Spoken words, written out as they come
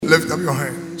Lift up your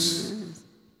hands.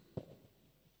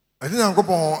 I think I'm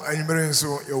going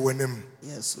to your winning.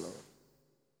 Yes, Lord.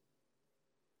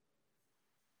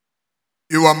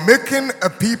 You are making a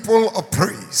people of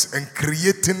praise and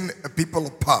creating a people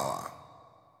of power,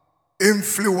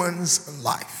 influence, and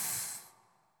life.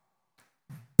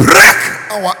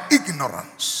 Break our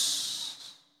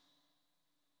ignorance.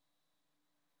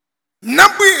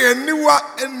 Nabi eniwa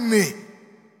eni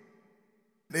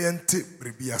neyante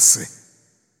bribiase.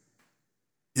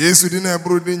 Yesu dina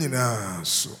brodi nyina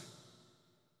so.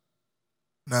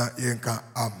 Na yenka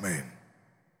amen.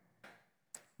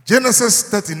 Genesis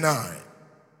 39.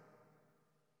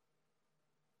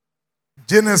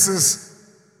 Genesis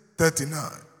 39.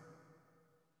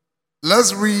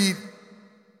 Let's read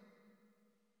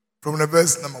from the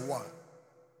verse number 1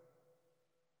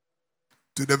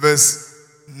 to the verse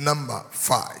number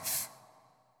 5.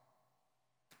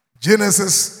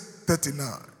 Genesis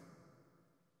 39.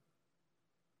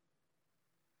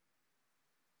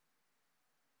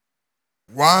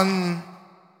 One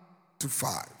to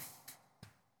 5.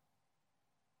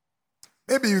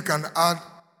 Maybe you can add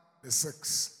the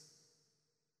 6.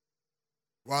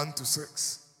 1 to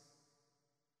 6.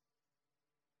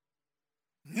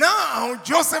 Now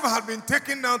Joseph had been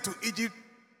taken down to Egypt.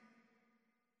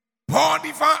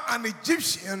 Potiphar, an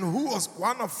Egyptian who was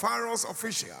one of Pharaoh's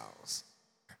officials,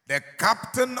 the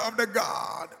captain of the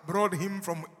guard, brought him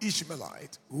from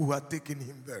Ishmaelite who had taken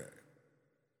him there.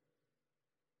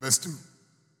 Verse 2.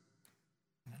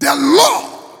 The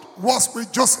Lord was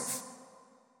with Joseph,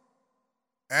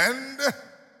 and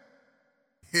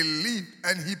he lived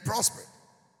and he prospered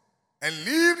and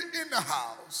lived in the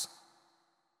house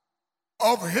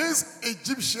of his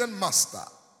Egyptian master.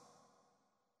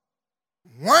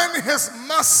 When his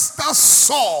master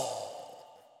saw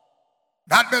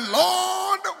that the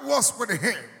Lord was with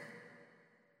him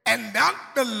and that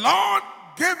the Lord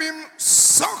gave him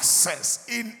success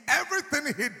in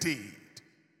everything he did,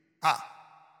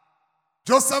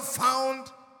 Joseph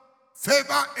found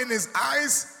favor in his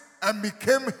eyes and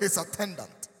became his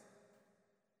attendant.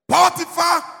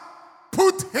 Potiphar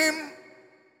put him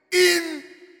in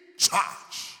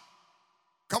charge.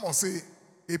 Come on, say,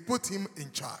 he put him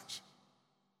in charge.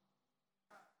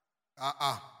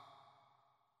 I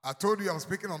told you I'm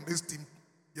speaking on this team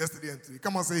yesterday and today.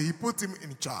 Come on, say, he put him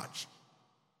in charge.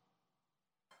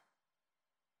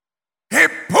 He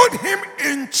put him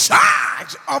in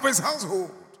charge of his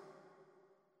household.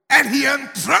 And he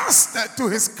entrusted to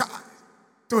his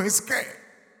care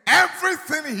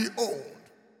everything he owned.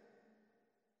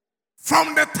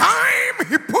 From the time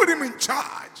he put him in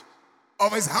charge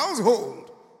of his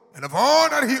household and of all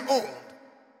that he owned,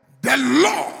 the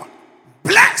Lord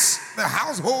blessed the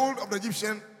household of the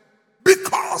Egyptian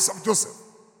because of Joseph.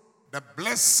 The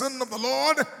blessing of the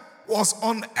Lord was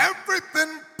on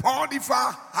everything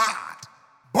Potiphar had,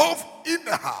 both in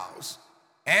the house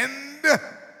and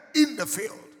in the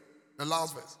field. The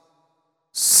last verse.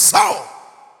 So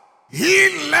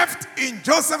he left in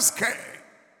Joseph's care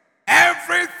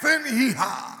everything he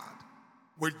had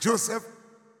with Joseph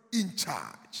in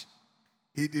charge.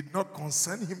 He did not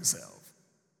concern himself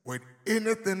with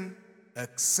anything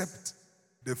except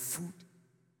the food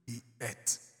he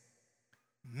ate.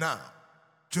 Now,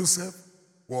 Joseph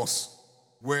was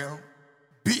well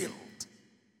built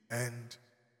and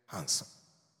handsome.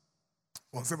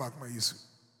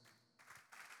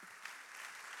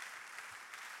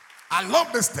 I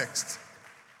love this text.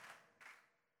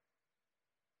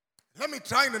 Let me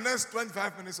try in the next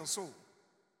 25 minutes or so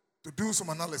to do some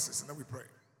analysis and then we pray.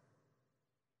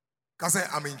 Because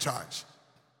I'm in charge.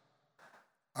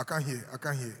 I can't hear.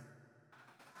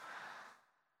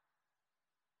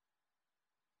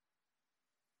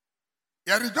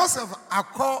 Yari Joseph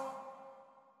akọ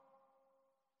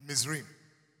Mizrim.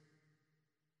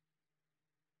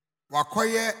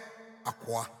 Wakoye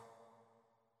akwa.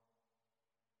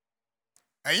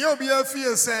 And you'll be a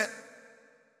fear say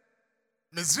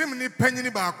Mizrim ni penny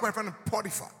ba akwa from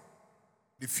Potiphar.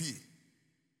 The fear.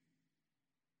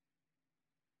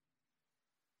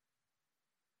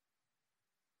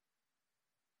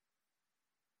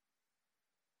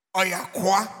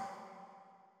 Oyakwa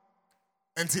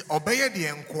enti obeye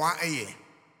de nkwa eye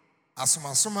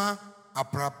asoma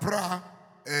aprapra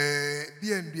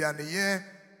bianduane ye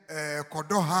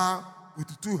kodoha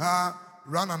ututuha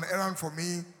run an errand for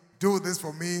me, do this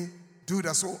for me, do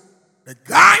that. So the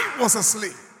guy was a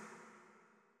slave.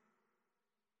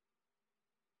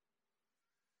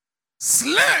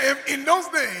 Slave in those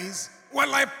days were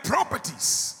like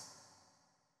properties.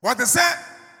 What they said,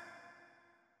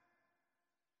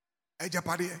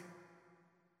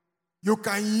 you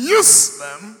can use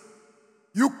them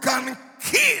you can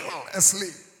kill a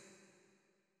slave.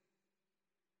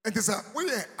 And they say, when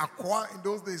you acquire in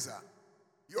those days,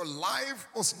 your life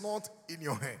was not in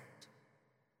your hand.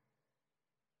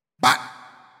 But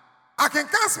I can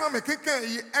cast my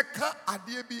mekeke eka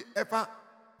adiebi epa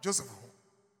Joseph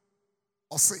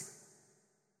or say,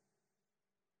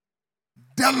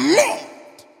 the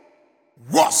Lord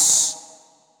was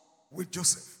with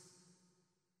Joseph.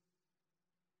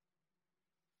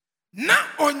 Na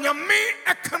onyame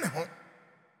eka ne ho.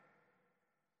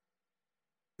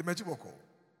 The mejiboko.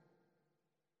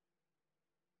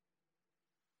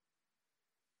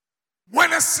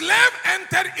 When a slave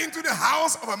entered into the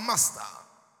house of a master,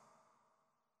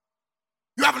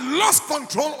 you have lost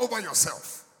control over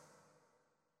yourself.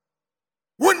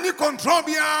 When you control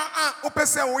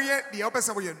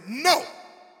no.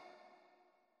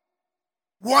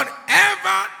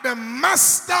 Whatever the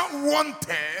master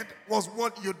wanted was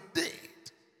what you did.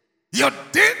 You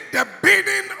did the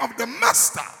bidding of the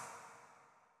master.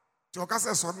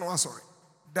 Sorry.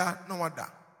 Da no da.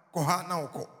 Koha na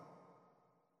oko.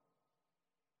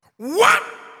 What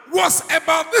was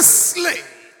about this slave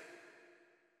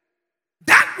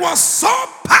that was so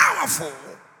powerful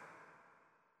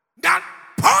that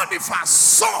Potiphar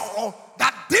saw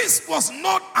that this was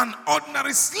not an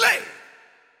ordinary slave?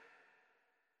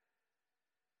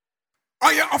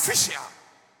 Or your official.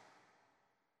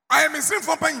 I am missing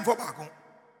for paying for back.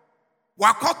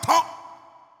 Wakoto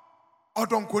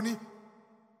odonkoni.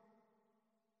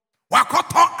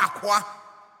 Wakoto aqua.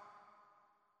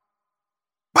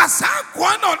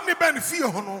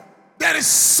 There is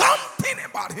something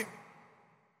about him.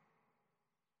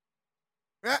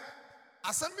 Yeah.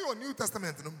 Assembly or New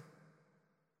Testament.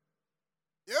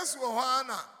 Yes,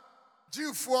 Wana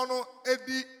Jew no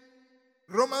Eddie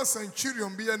Roman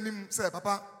centurion be a name, say,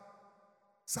 Papa.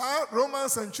 Sa Roman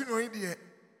centurion, dear.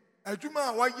 A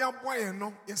Juma, why young boy,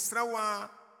 no, Yestrawa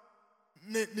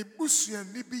ne Bussian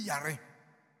Nibi Yare.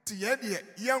 Tiedi,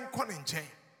 young Conin chain.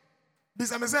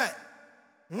 Bisamese.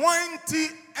 One tea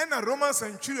and a Roman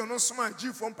centurion no smart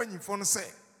Jew from penny phone say.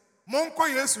 Monko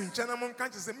Yesu in China Mon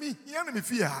can't say me, he enemy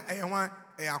fear,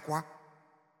 a aqua.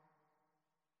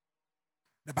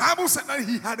 The Bible said that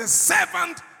he had a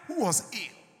servant who was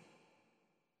ill.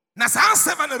 Now, our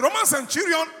servant, a Roman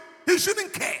centurion, he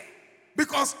shouldn't care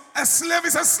because a slave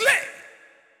is a slave.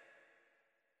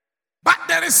 But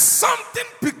there is something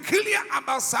peculiar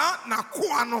about Sa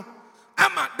Nakuano.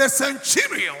 The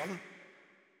centurion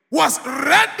was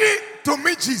ready to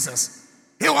meet Jesus.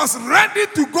 He was ready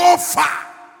to go far.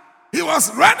 He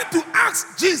was ready to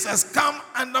ask Jesus, come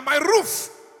under my roof.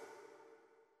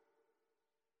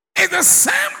 It's the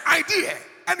same idea.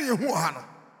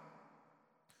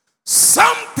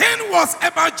 Something was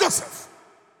about Joseph.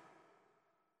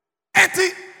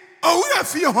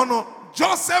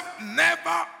 Joseph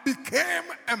never became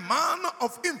a man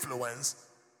of influence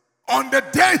on the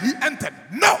day he entered.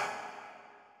 No.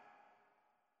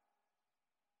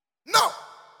 No.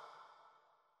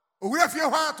 We have your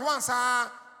heart once.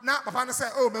 Now, Papa say,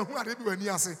 oh, man, who are they doing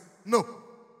here? No.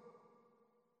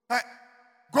 Hey,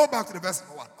 go back to the verse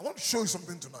number 1. I want to show you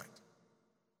something tonight.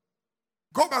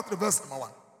 Go back to the verse number 1.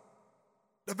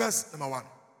 The verse number 1.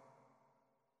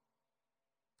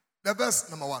 The verse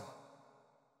number 1.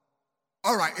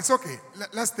 All right, it's okay.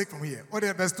 Let's take from here. What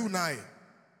is verse 2:9?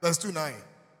 Verse 2:9.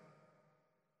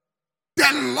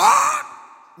 The Lord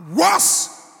was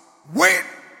with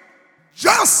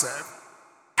Joseph,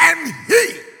 and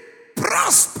he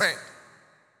prospered.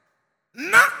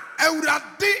 Na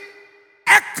Euradi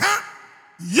eka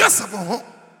Joseph ho.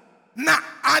 Na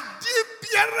adi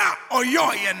biara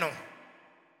oyo ye no.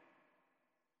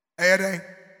 Ere.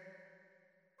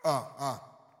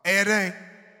 Ere.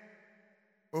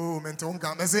 Oh, menton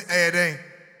come and say ere.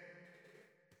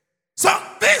 So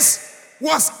this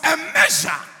was a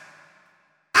measure.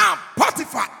 And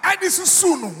Potiphar, Edison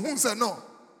soon who said no.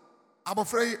 I'm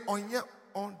afraid on your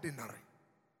ordinary.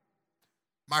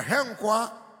 My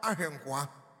henkwa, ahenkwa.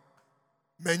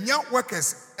 Menya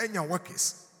workers, enya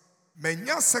workers.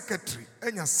 Menya secretary,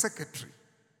 enya secretary.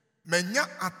 Menya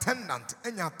attendant,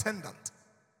 enya attendant.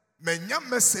 Menya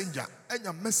messenger,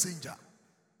 enya messenger.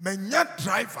 Menya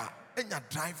driver, enya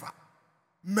driver.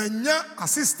 Menya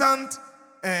assistant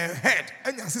head,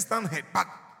 enya assistant head. But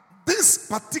this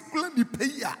particular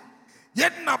payer,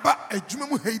 yet naba a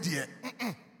jumamu heidie.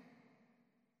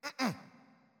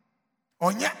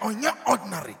 Onya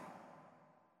ordinary.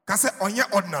 Kase onya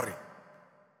ordinary.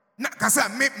 Na kase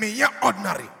me ya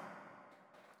ordinary.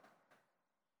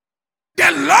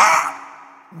 The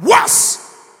Lord was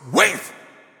with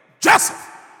Joseph.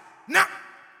 Now,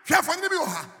 careful,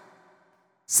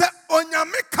 Say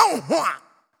onyame ka ho a,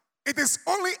 it is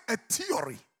only a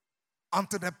theory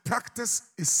until the practice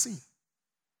is seen.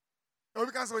 We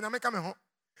can say onyame ka me ho.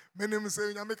 Menim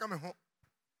say onyame ka me ho.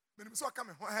 Menim so ka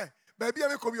me ho. Hey, baby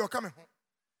am ko bi o ka me ho.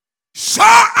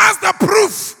 Show us the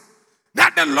proof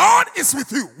that the Lord is with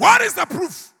you. What is the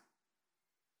proof?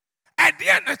 At the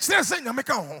end, the church saying onyame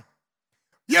ka ho.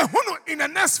 Yehuno in the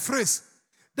next phrase.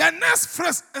 The next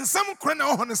phrase and some crane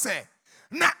on say,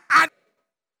 now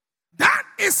that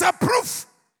is a proof.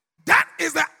 That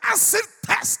is the acid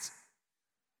test.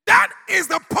 That is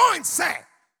the point, say.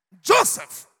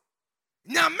 Joseph.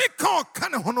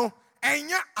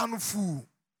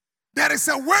 There is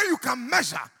a way you can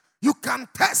measure, you can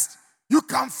test, you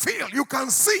can feel, you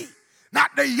can see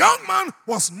that the young man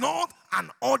was not an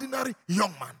ordinary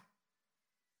young man.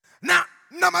 Now,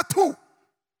 number 2.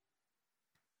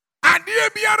 Adie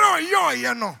biara oyo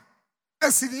ye no.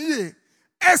 Esiniye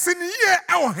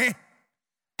ewo he.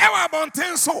 Ewo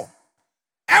abonten so.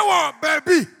 Ewo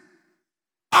baby.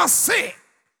 I say,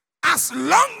 as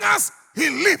long as he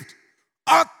lived,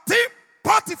 ati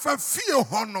Potiphar fie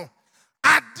ho no.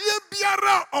 Adie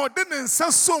biara ode ne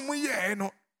nsa so mu ye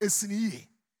no esiniye.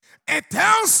 It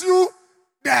tells you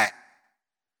the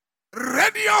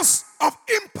radius of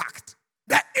impact,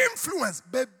 the influence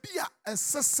baby a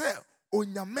esese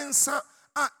onyamensa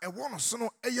a ewono so no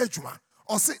eyadwuma.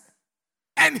 Or say,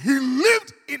 and he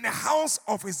lived in the house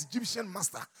of his Egyptian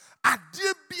master.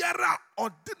 Adie biara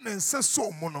ordinance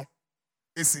so mono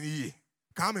esiniye.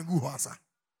 Come and go answer.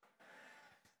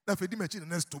 Now for the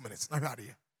next 2 minutes.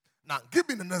 Now give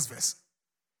me the next verse.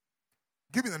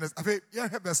 Give me the next. Yeah,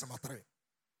 verse number 3.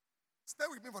 Stay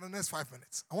with me for the next 5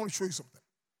 minutes. I want to show you something.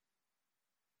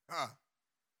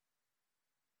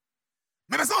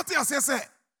 Say,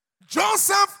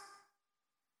 Joseph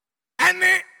and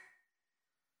the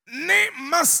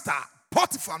master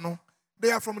Potiphar, no,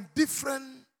 they are from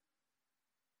different,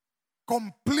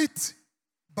 complete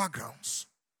backgrounds.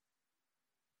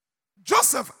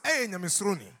 Joseph a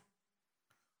nyamisroni,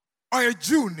 or a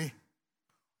Jew ni,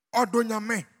 or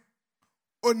donyame,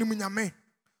 or nimunyame.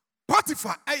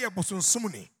 Potiphar a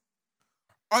bosonsumuni,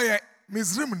 or a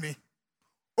Mizrimni,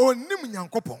 or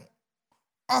nimunyankopon,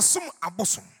 or some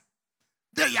abosom.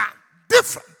 They are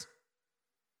different.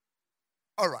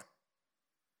 All right.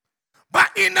 But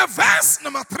in the verse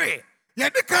number 3,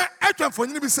 yedika etwa for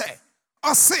nyini bi say,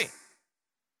 or say,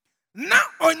 na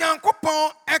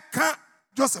onyankopon eka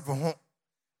Joseph ho.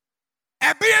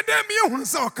 Ebe dem ye hunu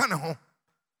say oka ne ho.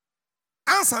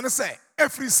 Answer ne say,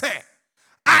 every say,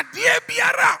 adie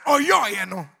biara oyoye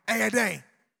no eye den.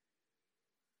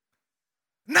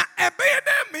 Na ebe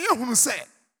dem ye hunu say,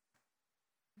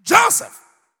 Joseph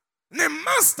ne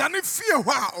master ne fie ho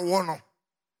a owo no.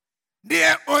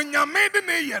 De onyame de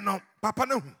ne ye no papa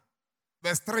na hu.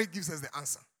 Verse 3 gives us the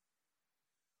answer.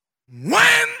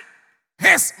 When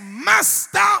his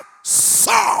master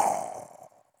saw.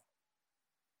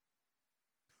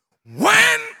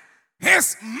 When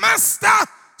his master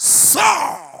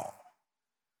saw.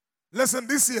 Listen,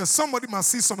 this year somebody must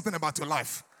see something about your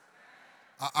life.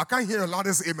 I can't hear a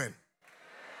loudest amen.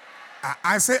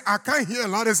 I say I can't hear a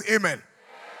loudest amen.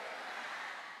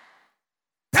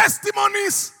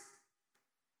 Testimonies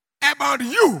about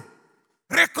you,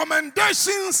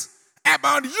 recommendations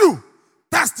about you,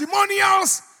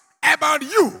 testimonials about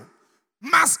you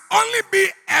must only be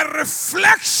a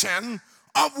reflection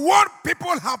of what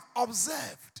people have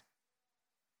observed.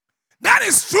 That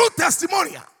is true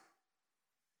testimonial.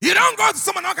 You don't go to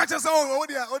someone and say, oh,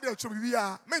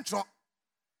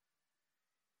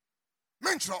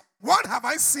 Mentro, what have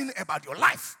I seen about your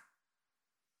life?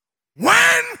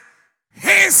 When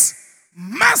his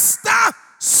master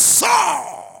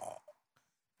saw.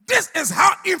 This is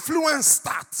how influence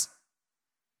starts.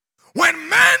 When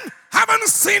men haven't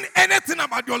seen anything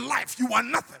about your life, you are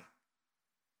nothing.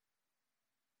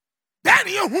 Then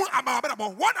you who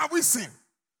about what have we seen?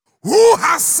 Who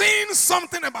has seen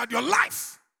something about your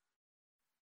life?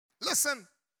 Listen,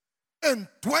 in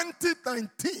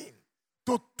 2019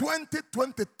 to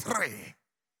 2023,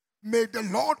 may the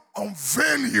Lord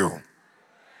unveil you.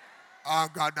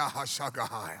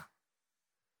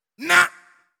 Now,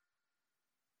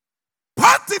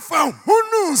 Potiphar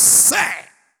hunu say,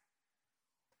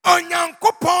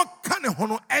 Onyankopon kane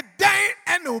hono edan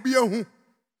ene obi ehu.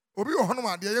 Obi wo hono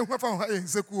ma de ye hu fa ho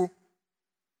ensekuo.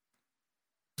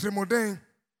 Tremoden.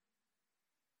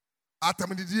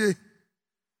 Atamdidie.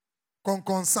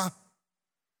 Konkonsa.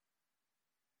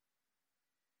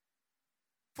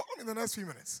 Follow me in the next few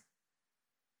minutes.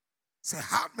 It's a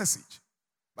hard message,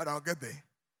 but I'll get there.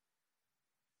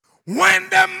 When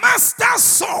the master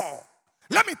saw,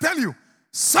 let me tell you,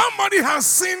 somebody has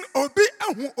seen obi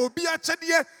ehu obi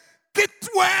achede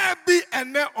kitwa bi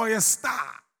ene oye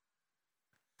star.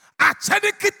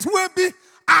 Achede kitwa bi,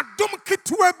 adom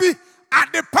kitwa bi,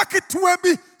 adepa kitwa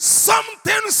bi,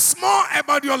 something small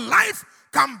about your life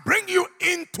can bring you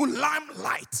into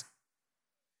limelight.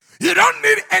 You don't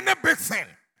need any big thing.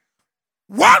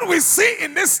 What we see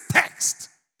in this text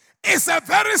is a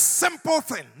very simple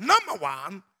thing. Number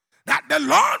one, that the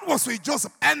Lord was with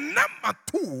Joseph. And number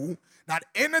two, that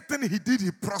anything he did,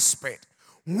 he prospered.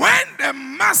 When the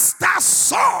master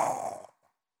saw,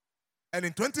 and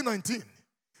in 2019,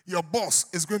 your boss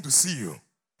is going to see you.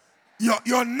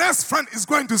 Your next friend is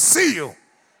going to see you.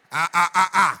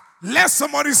 Let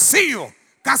somebody see you.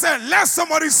 Because let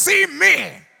somebody see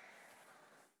me.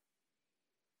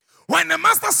 When the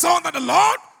master saw that the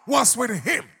Lord was with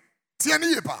him,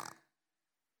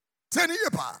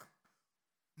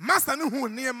 master knew who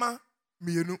niema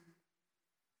mienu.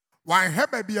 Why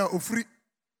baby ofri?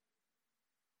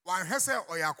 Why hese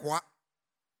oyakwa?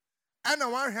 And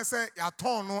one hese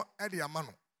yatono edi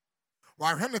amano.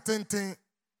 Why hene tenten?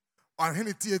 Why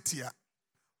hene tietia?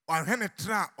 Why hene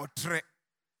tra or tre?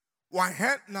 Why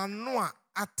hen na noa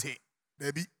ate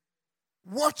baby?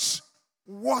 Watch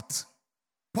what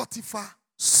Potiphar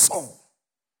saw.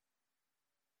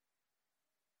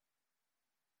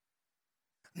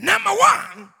 Number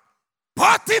one,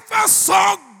 Potiphar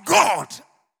saw God.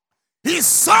 He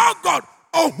saw God.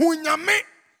 Ohunyame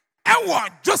ewa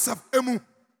Joseph emu.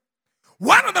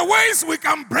 One of the ways we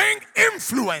can bring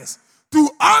influence to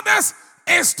others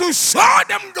is to show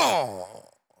them God.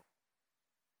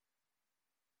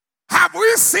 Have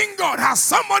we seen God? Has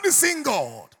somebody seen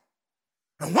God?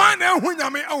 And one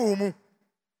ohunyame ewu.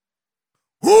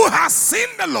 Who has seen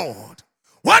the Lord?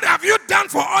 What have you done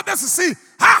for others to see?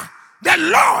 The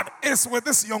Lord is with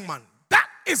this young man. That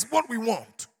is what we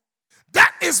want.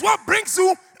 That is what brings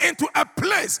you into a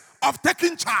place of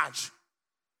taking charge.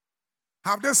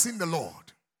 Have they seen the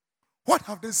Lord? What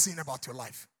have they seen about your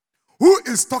life? Who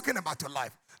is talking about your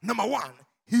life? Number one,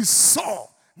 he saw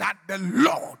that the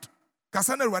Lord. Hey,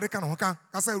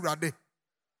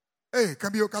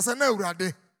 Kabio, Kasana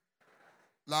Urade.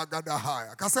 La gada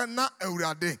haya. Kasa na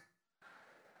eurade.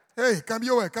 Hey,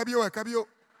 kabio.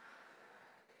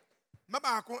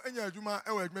 Maba ako enya adwuma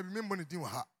ewa adwuma bi memmo ne din wa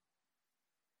ha.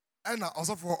 Ena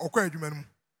osofo okwa adwuma no.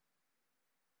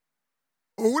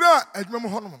 Owura adwuma mo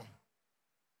hono no.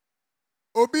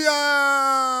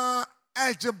 Obia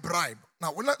edge bribe.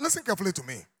 Now listen carefully to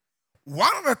me.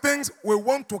 One of the things we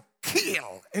want to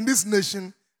kill in this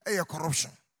nation is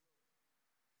corruption.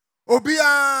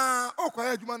 Obia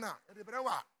okwaya adwuma na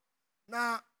edebrewa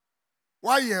na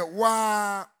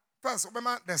why first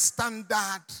obema the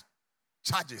standard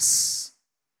charges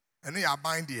and you are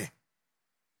bind here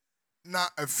na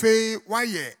afi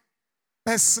why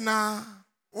personal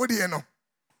what do you know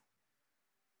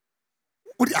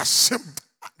what you ashamed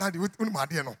na the what ma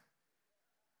dey no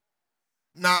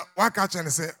na one catch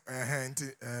and say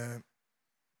enti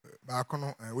ba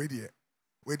kono we dey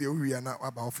we na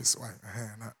about office why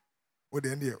na what the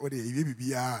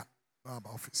bibia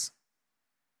about office.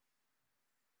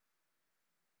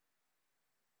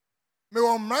 Me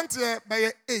one month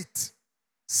by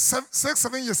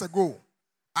 7 years ago,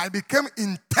 I became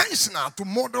intentional to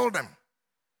model them.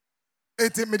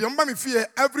 It made me fear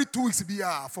every 2 weeks be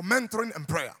for mentoring and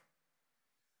prayer.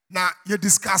 Now you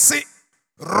discuss it,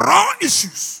 raw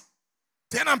issues.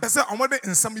 10% omode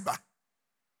in samiba.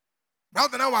 Now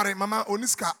the now worry mama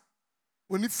oniska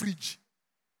oni fridge.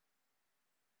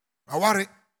 I worry.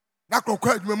 Na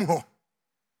kokwa adwuma mu ho.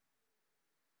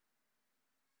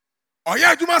 Oya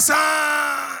adwuma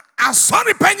sa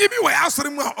asori panyi bi we asori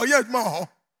mu oya adwuma ho.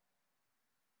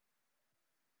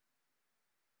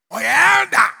 Oya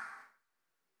elda.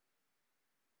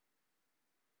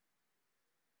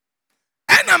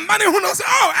 And money who knows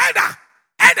oh elda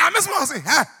miss mo say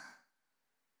ha.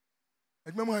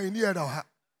 Adwuma mu ni elda ha.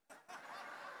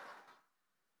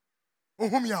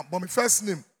 Ohum ya but my first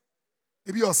name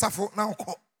if you are suffer now,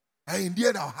 I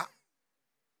indeed our ha.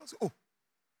 I say, oh,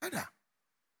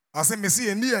 I say, Messi,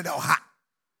 indeed our ha.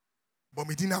 But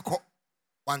me didn't call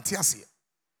one tiasi.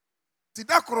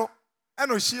 Tidakro, and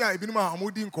no share, I been my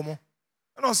mooding come.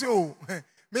 And I say, oh,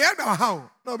 me I know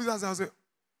how. No business. I say,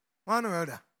 one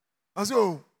other. I say,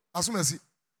 oh, as soon as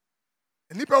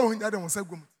and Nipa who that was a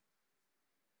good.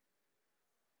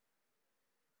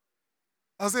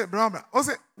 I say, brother, I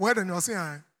say, where then you say,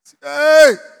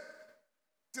 hey.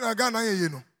 I got you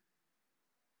know.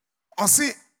 I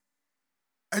see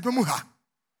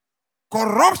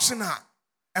corruption.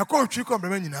 A country come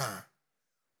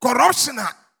corruption.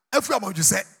 If you about you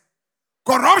say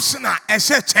corruption. A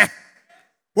church.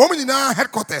 Woman in our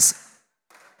headquarters.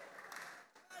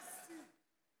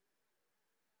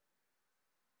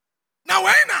 Now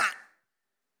when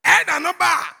I don't know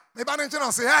ba, me ba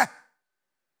nche say hey.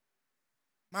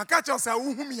 My catcher say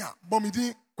uhumia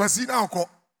bomidi kwasi na okọ.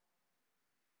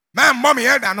 Man mommy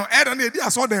elder no elder na edi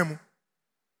aso dem.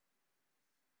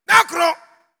 Na kro.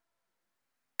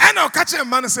 E na catcher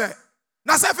man say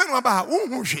na say fe no ba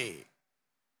uhu hwe.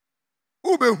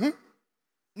 Ubehu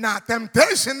na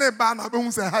temptation ne ba na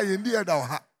behu say ha ye ndi elder o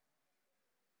ha.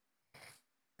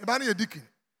 E ba na ye dikin.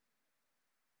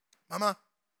 Mama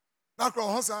na kro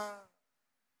ho sa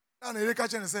na na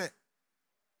catcher say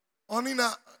oni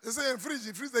na say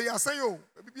freeze ya say yo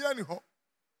bibia ni ho.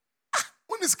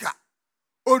 Uniska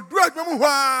odu adwam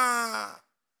hwa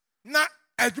na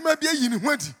adwuma bia yi ni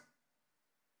ho adi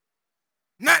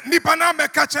na nipa na me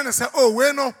catcher ne say oh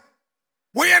we no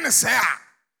we ye ne say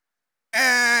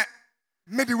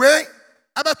midway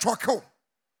aba choke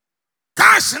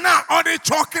cash na all the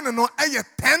choking no eye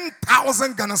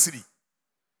 10,000 Ghana cedi.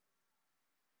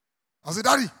 I said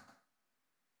daddy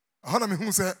ahona me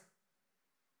hu say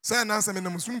na say me na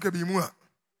musum ka bi mu a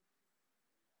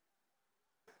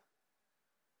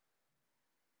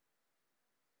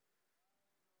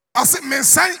I said me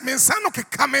san no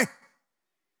keka me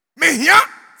here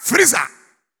freezer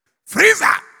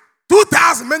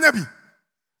 2,000 maybe.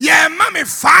 Yeah, mommy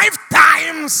 5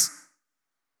 times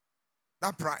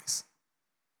that price.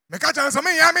 Me catch on some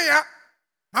me ya.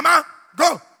 Mama,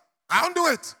 go. I don't do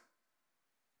it.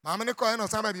 Mama ne call no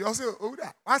somebody. I say, oh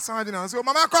that. What's something now? I say,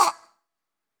 Mama call.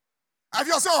 Have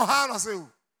you say oh hand? I say,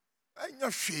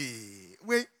 enya she.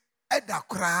 We eda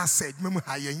kra said me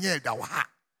ha ye nya eda wa ha.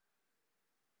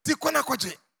 Ti kona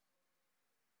kwaje.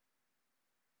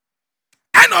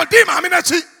 Eno di mama na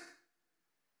chi.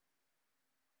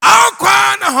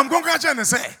 Akwa na homgon ka che ne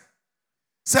say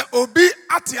obi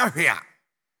ate ahwe a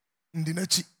ndi na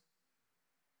chi.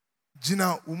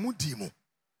 Gina umudi mu.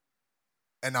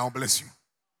 And I'll bless you.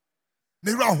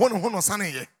 Ne ra hono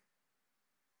sane ye.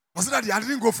 Was that I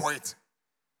didn't go for it.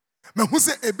 Me who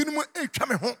say ebinumu etwa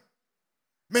me ho.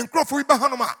 Me nkrofo bi ba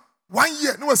hanoma 1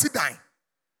 year no wasi dan.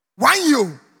 1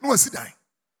 year no wasi dan.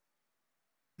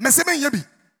 Me se ben ye bi.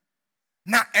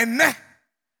 Na enne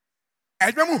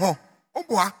edwamu ho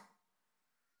oboa.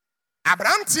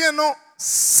 Abrantie no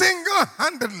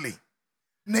single-handedly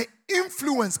the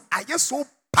influence are just so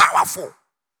powerful.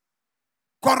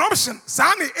 Corruption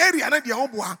sani area na dia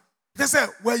oboa. They say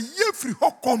we ye free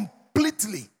ho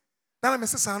completely. Now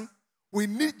Mr. Son, we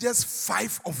need just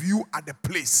 5 of you at the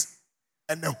place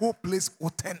and the whole place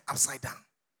will turn upside down.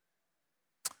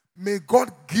 May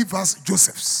God give us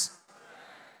Josephs.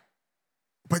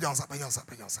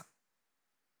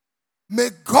 May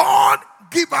God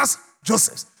give us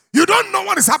Josephs. You don't know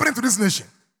what is happening to this nation.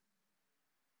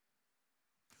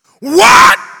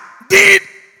 What did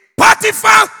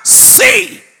Potiphar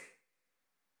see?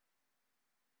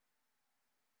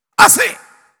 I say,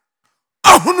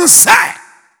 Ahunu say,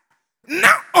 na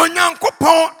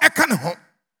onyankopon eka ne ho.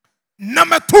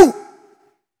 Number 2,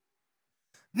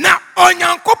 na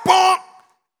onyankopon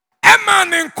ema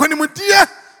ne nkonimdie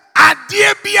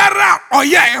adie biara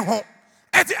oye ho.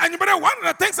 And one of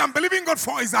the things I'm believing God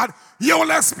for is that you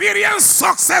will experience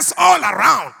success all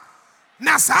around.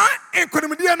 Nasa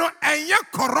nkonimdie no enye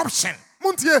corruption.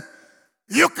 Muntie,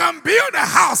 you can build a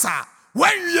house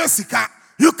when you yesika.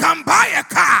 You can buy a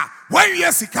car when you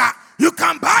yesika. You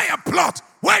can buy a plot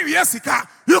when you yesika.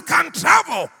 You can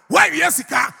travel when you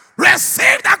yesika.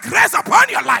 Receive the grace upon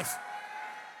your life.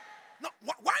 No,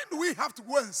 why do we have to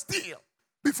go and steal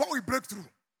before we break through?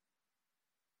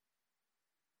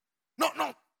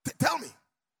 No, tell me.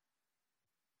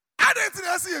 I don't think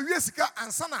I see a yesika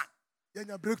and sana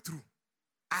yenya breakthrough.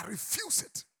 I refuse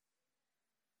it.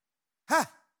 Huh?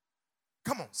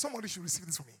 Come on, somebody should receive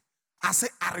this from me. I say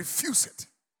I refuse it.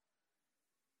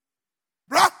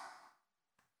 Bro,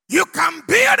 you can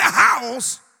build a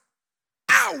house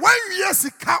and when you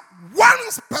yesika one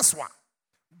person,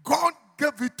 God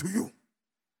gave it to you.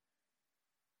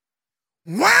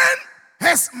 When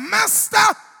his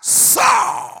master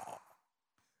saw.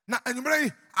 Now,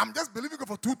 I'm just believing God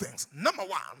for 2 things. Number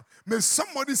 1, may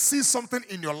somebody see something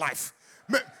in your life.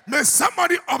 May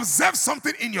somebody observe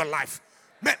something in your life.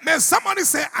 May somebody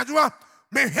say, Ajua,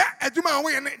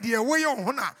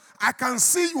 I can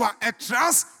see you are a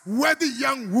trustworthy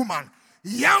young woman.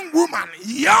 Young woman.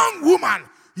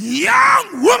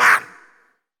 Yeah,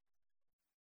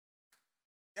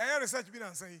 research been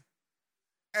and say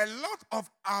a lot of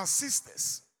our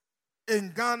sisters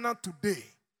in Ghana today,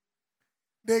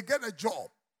 they get a job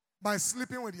by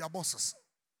sleeping with their bosses.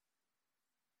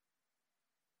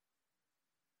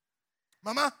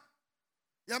 Mama,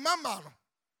 your mama,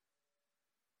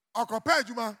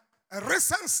 Okopejuma, a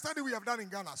recent study we have done in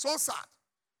Ghana, so sad.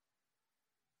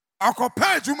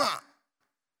 Okopejuma,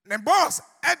 the boss,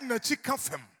 Edna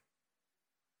Chikafem,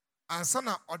 and son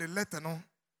or the letter no,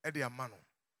 Eddie Amano.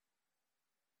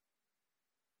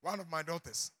 One of my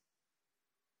daughters.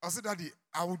 I said, Daddy,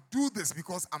 I will do this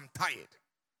because I'm tired.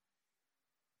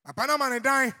 Papa man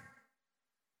die.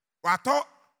 We thought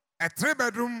a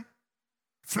 3-bedroom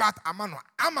flat amano.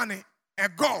 Amane a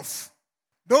golf.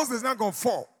 Those is not go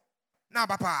 4. Now,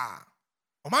 Papa,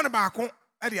 Omani Bako,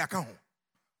 Eddie Akaho.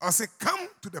 I say, come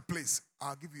to the place.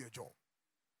 I'll give you a job.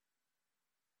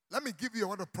 Let me give you a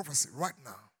word of prophecy right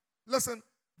now. Listen,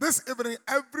 this evening,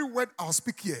 every word I'll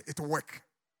speak here, it will work.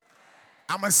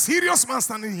 I'm a serious man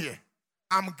standing here.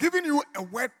 I'm giving you a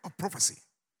word of prophecy.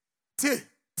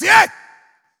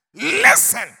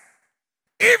 Listen.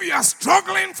 If you are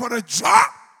struggling for a job,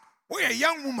 or a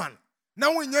young woman,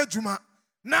 now when you're Juma,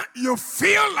 now you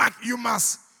feel like you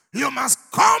must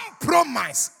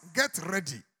compromise. Get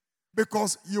ready,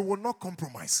 because you will not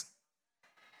compromise.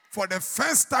 For the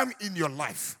first time in your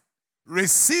life,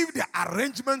 receive the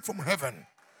arrangement from heaven.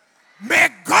 May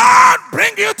God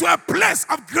bring you to a place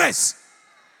of grace.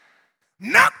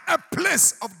 Not a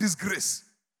place of disgrace.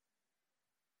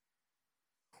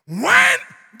 When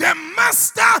the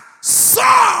master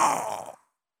saw,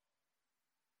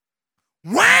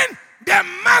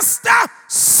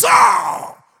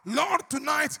 Lord,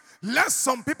 tonight, let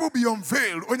some people be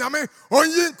unveiled. May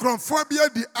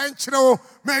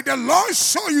the Lord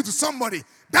show you to somebody.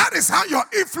 That is how your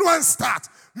influence starts.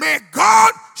 May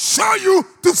God show you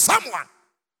to someone.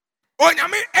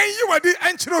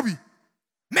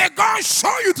 May God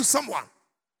show you to someone.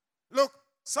 Look,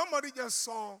 somebody just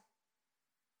saw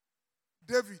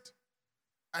David,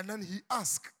 and then he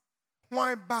asked,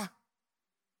 why ba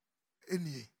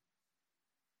any?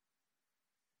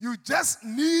 You just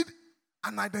need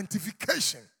an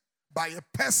identification by a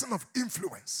person of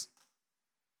influence.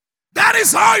 That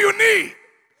is all you need.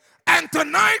 And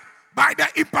tonight, by the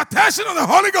impartation of the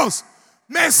Holy Ghost,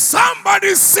 may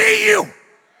somebody see you.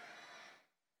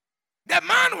 The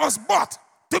man was bought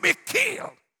to be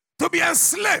killed, to be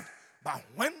enslaved. But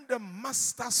when the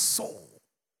master saw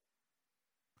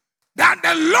that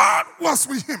the Lord was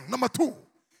with him, number 2,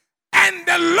 and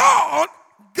the Lord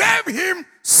gave him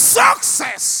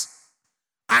success.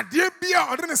 And there be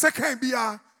a second be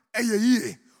a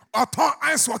ye, or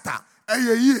ice water, a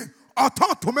ye, or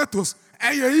tomatoes,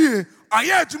 a ye,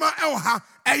 or juma elha,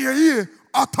 a ye,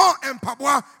 or and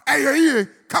pabwa, a ye.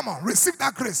 Come on, receive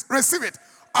that grace, receive it.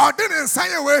 Or didn't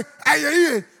say away, a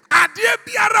ye, a dear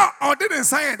biara, or didn't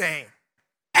say a day.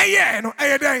 A year, no,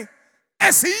 a day.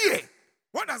 As ye.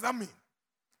 What does that mean?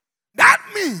 That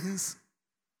means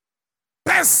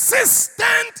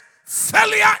persistent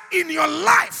failure in your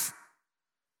life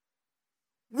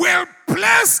will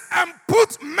place and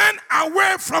put men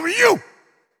away from you.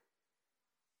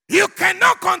 You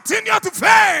cannot continue to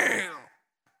fail.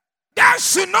 That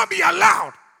should not be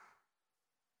allowed.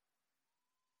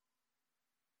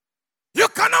 You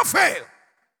cannot fail.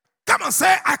 Come and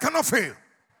say, I cannot fail.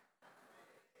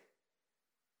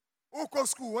 Go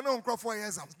school, when I go for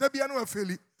exams, there be no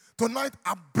failure. Tonight,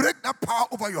 I break that power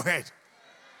over your head.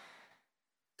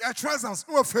 Your trousers,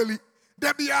 no failure.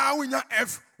 There be a winner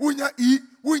F, winner E,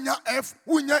 winner F,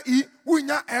 winner E,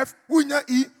 winner F, winner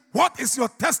E. What is your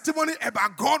testimony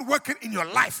about God working in your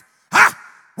life? Huh?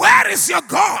 Where is your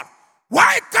God?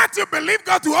 Why can't you believe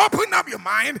God to open up your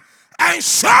mind and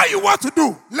show you what to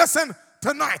do? Listen,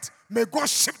 tonight, may God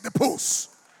shift the post.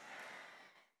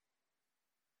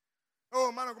 Oh,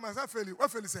 man, I'm going to fail you.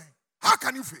 What fail you saying? How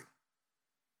can you fail?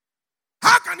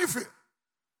 How can you fail?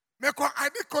 I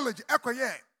did college,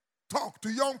 talk to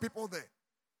young people there.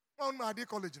 No, I did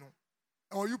college,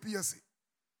 or UPSC.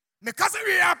 Because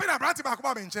we happen to bring back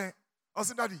about bench. I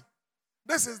said, Daddy,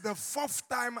 this is the 4th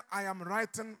time I am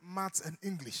writing maths and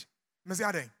English. Monsieur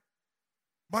Ade,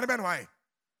 Bonnie Ben, why?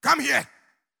 Come here.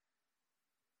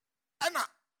 And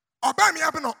obey me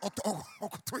happen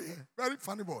very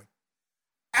funny boy.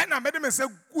 And I made him say,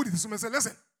 good. So I said,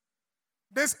 listen,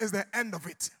 this is the end of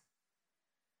it.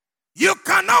 You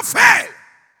cannot fail.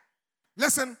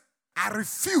 Listen, I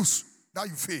refuse that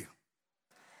you fail.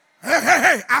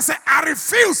 Hey. I said, I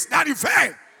refuse that you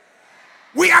fail.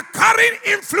 We are carrying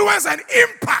influence and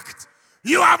impact.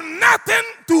 You have nothing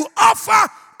to offer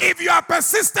if you are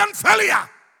persistent failure.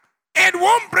 It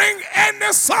won't bring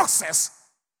any success.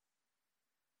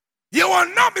 You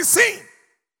will not be seen.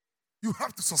 You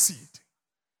have to succeed.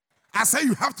 I say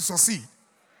you have to succeed.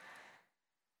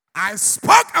 I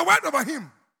spoke a word over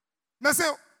him. And I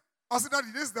said, I said,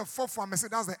 Daddy, this is the fourth one. I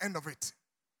said, that's the end of it.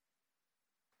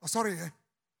 Oh, sorry.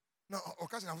 No,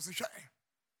 occasion I was shy.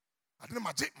 I didn't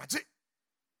magic.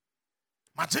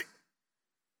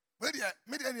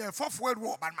 Maybe a fourth world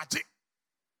war, but magic.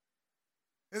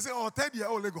 They say, oh, 10 year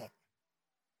old Lego.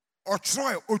 Or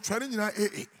try, or training in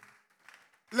AA.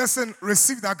 Listen,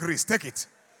 receive that grace. Take it.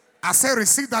 I say,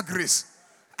 receive that grace.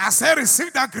 I say,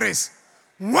 receive that grace.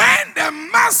 When the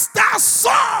master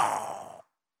saw.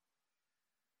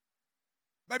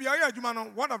 Maybe I hear you,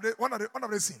 man, one of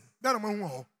the scene.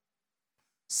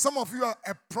 Some of you are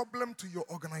a problem to your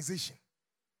organization.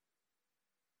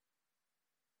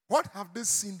 What have they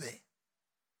seen there?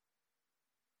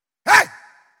 Hey!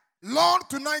 Lord,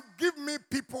 tonight give me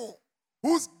people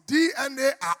whose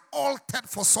DNA are altered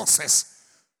for success.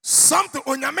 Something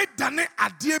onyame dane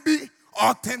adiebi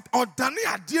or dane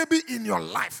adiebi in your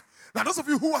life. Now those of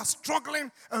you who are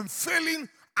struggling and failing,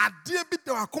 adiebi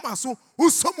de wakoma so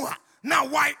who's someone now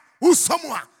why who's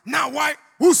someone now why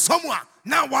who's someone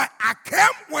now why I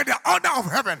came with the order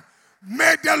of heaven.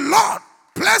 May the Lord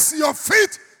place your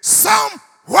feet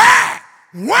somewhere.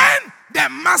 When the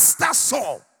master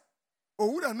saw,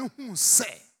 oh, would I know who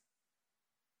say?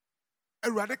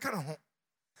 Erade kana ho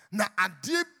na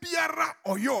ade biara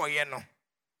oyo ye no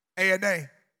eyedai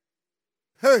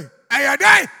hey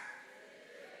eyedai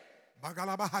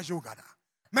bagalaba hajogada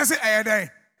mese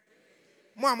eyedai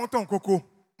mo amoton koko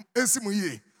ensimu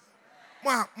yie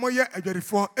mo moye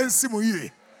adwarifo ensimu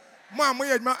yie mo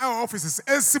moye adwuma offices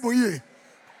ensimu yie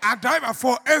a driver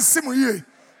for ensimu yie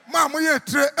mo moye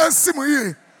tre ensimu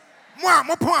yie mo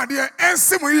mopon ade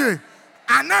ensimu yie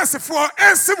a nurse for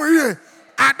ensimu yie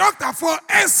a doctor for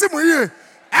ensimu.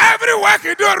 Every work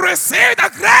you do, receive the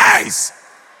grace.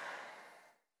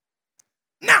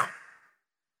 Now,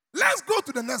 let's go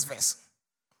to the next verse.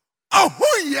 Oh, who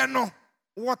you know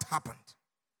what happened?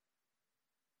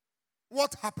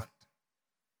 What happened?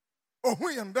 Oh, who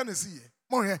you know see it?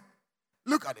 More here.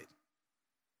 Look at it.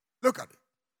 Look at it.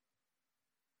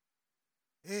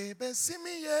 Ebe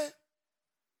simiye.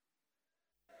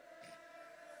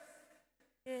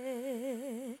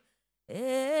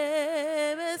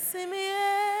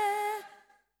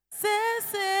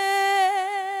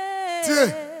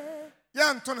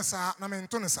 Ya ntone sa na me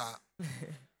ntone sa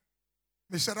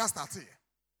me shara start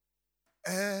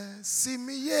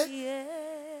simiye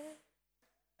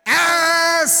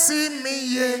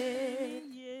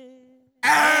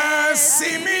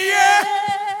simiye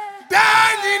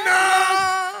danina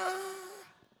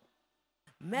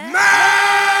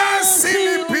ma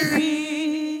simipi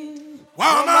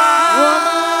wama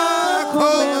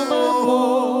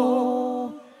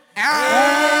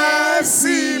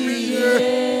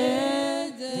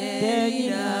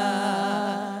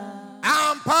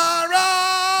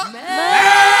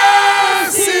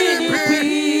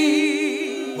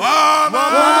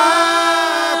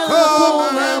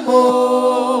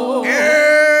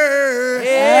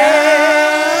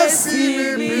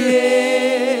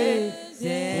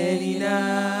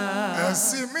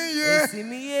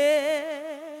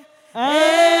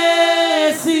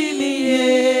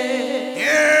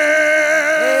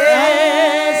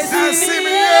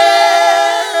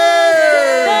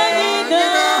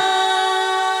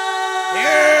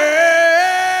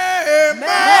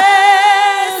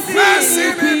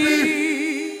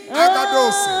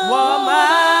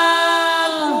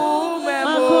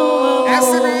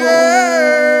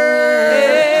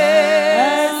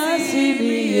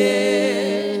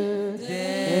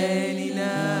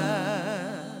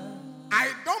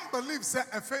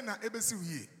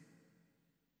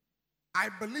I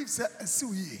believe say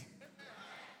asiuye.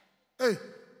 Hey,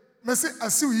 me say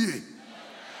asiuye.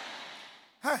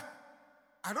 Hey,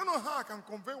 I don't know how I can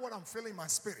convey what I'm feeling in my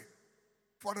spirit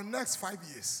for the next 5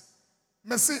 years.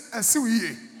 Me say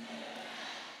asiuye.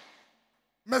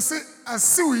 Me say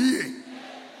asiuye.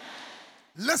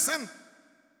 Listen,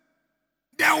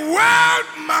 the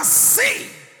world must see.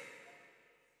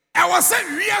 I was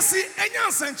saying we are see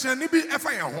any century be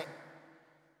efa.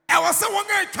 I was saying one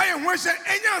guy trying to say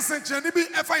any century be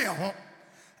efa.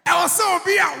 I was saying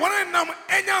be a one nam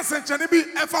any century be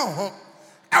efa.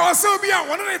 I was saying be a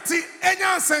one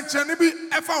any century be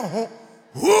efa.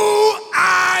 Who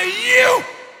are you?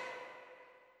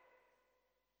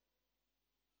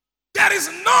 There is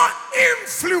no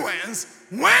influence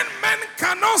when men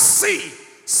cannot see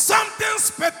something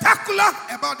spectacular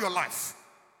about your life.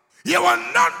 You will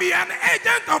not be an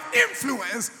agent of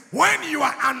influence when you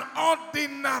are an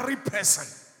ordinary person.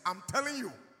 I'm telling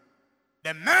you,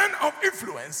 the men of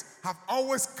influence have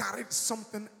always carried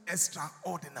something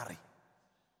extraordinary.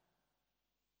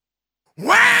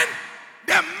 When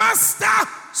the master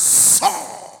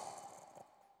saw,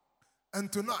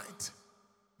 And tonight,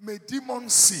 may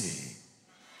demons see.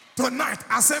 Tonight,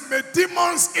 I said, may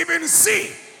demons even see.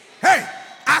 Hey,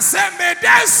 I said, may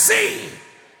they see.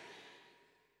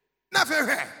 Never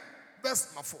heard. Verse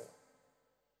number 4.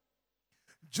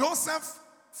 Joseph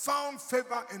found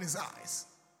favor in his eyes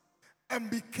and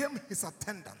became his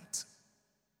attendant.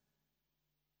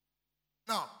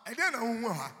 Now, I didn't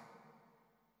know her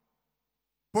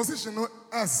position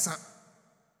as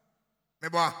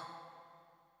Meba.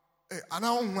 I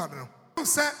know who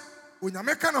said, when you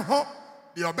make a home,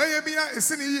 the obey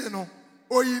is in you,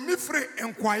 or you need free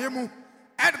inquire mu,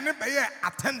 add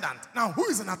attendant. Now, who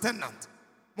is an attendant?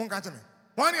 Mongajame.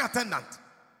 One attendant.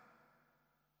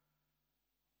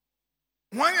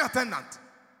 One attendant.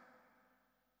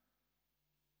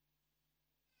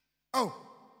 Oh.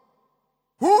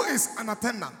 Who is an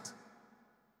attendant?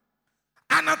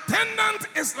 An attendant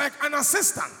is like an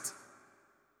assistant.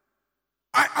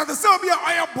 At the same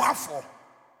time,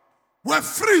 we're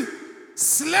free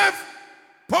slave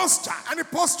posture. Any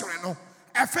posture, you know.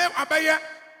 FM abaya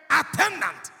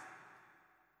attendant.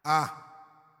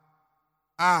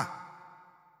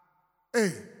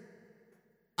 Hey.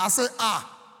 I say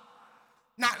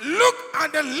Now look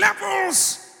at the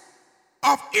levels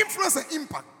of influence and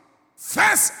impact.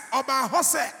 First, Oba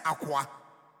Hose Aqua.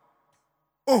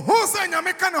 Oh, Hose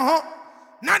Yameka no,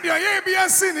 Nadia Yabia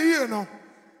sin here no.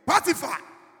 Potiphar,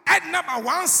 add number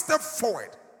one step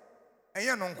forward. And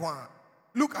you know,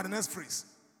 look at the next phrase.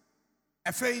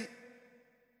 F.A.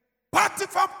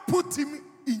 Potiphar put him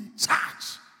in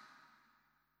charge.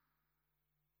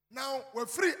 Now, we're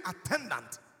free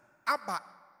attendant, about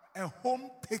a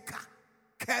home taker,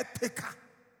 caretaker.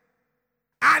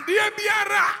 And the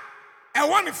Biara. I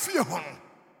want to feel home.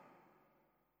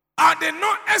 Are they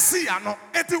not no?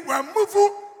 It will move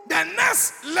the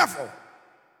next level.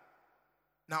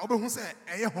 Now, who say,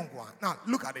 now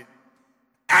look at it.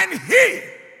 And he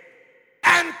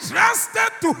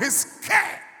entrusted to his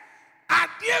care. A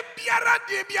dear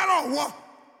biara wo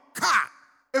car.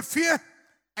 A fear,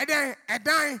 a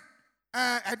dime,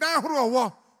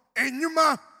 wo, a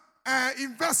numa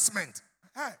investment.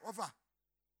 Hey, over.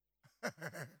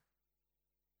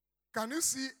 Can you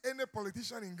see any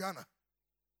politician in Ghana?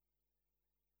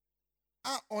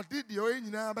 Or did the oil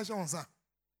in Abashansa?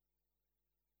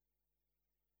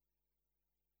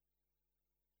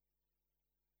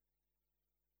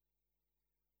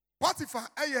 Potiphar,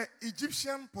 an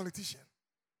Egyptian politician.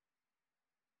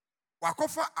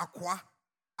 Wakofa Aqua,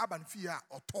 Abanfia,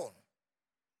 or Ton.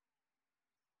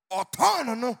 Or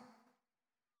Ton, no.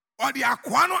 Or the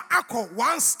Aquano Aqua,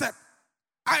 one step.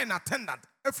 I an attendant,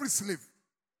 every slave.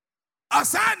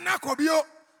 Aside Nakobio,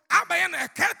 Abayan, a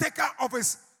caretaker of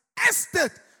his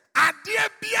estate, a dear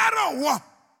Biara wa.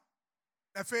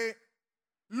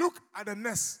 Look at the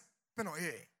next thing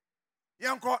here.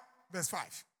 Yanko, verse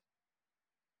 5.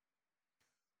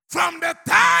 From the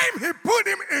time he put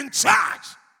him in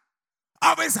charge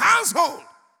of his household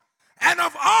and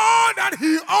of all that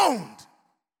he owned,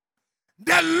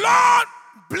 the Lord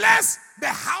blessed the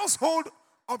household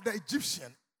of the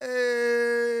Egyptian.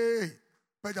 Hey.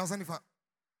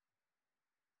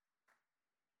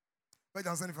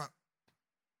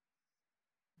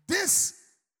 This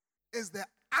is the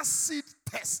acid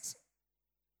test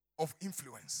of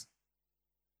influence.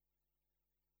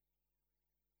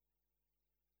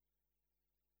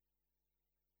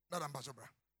 Not ambassador.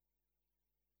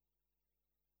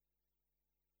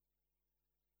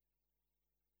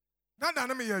 Not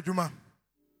that Juma.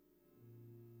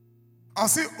 I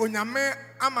say onyame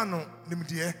amano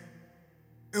nimdie.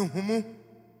 Enhumu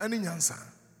ani nyansa.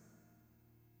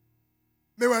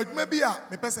 Me wa adwuma bi a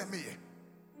me pese me ye.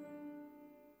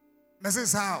 Me say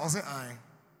sa o say an.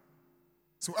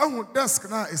 So ahu desk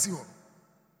na esi ho.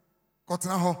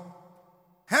 Kotena ho.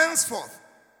 Henceforth,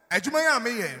 adwuma ya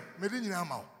me ye, me di nyina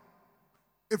ma wo.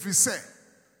 If you say,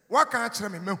 what can I tell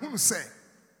me? Me hunu say,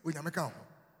 onyame ka ho.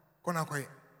 Kona koye.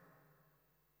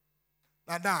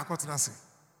 Na da akotena se.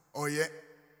 Oye.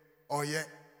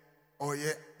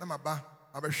 Na maba.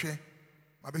 Mabeshe,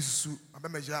 mabesusu,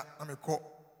 mabemeja, nameko,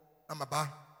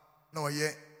 namaba, no ye.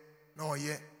 1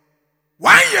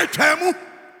 year term,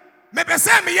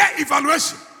 mebese me ye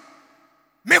evaluation.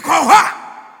 Me koha,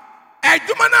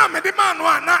 edumana me de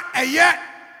manwa na eye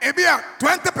ebia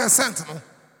 20% no.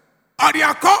 Or they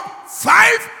are called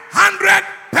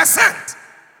 500%.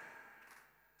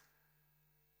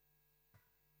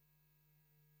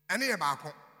 Any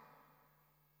about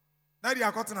na they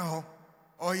are cutting a hole.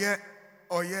 Oh yeah,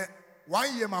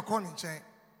 1 year my calling chain.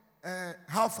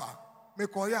 How far? Me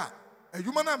call ya. A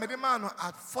human made a man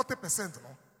at 40%. No,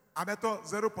 I bet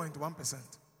 0.1%.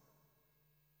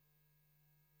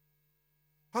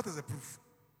 What is the proof?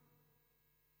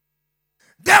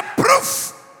 The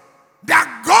proof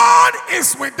that God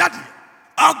is with daddy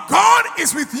or God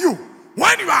is with you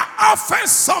when you are offered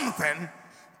something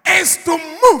is to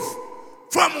move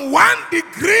from one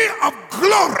degree of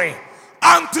glory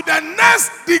unto the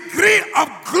next degree of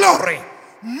glory.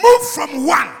 Move from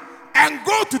 1 and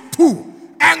go to 2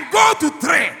 and go to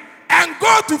 3 and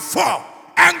go to 4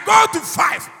 and go to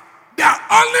 5. The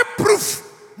only proof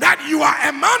that you are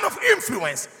a man of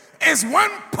influence is when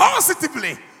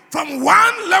positively from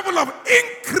one level of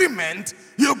increment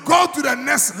you go to the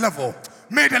next level.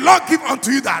 May the Lord give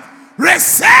unto you that.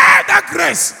 Receive that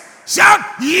grace. Shout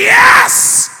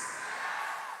yes.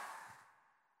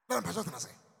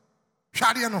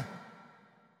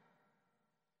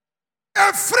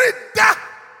 Every day.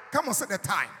 Come on, say the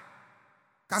time.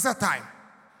 Kasa time.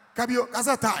 Kabio,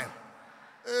 kasa time.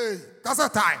 Hey, kasa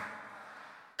time.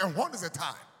 And what is the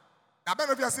time?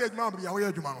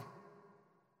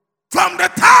 From the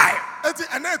time,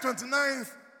 and then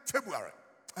 29th February,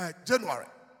 January.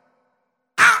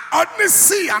 I only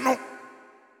see, I know.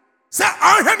 Say,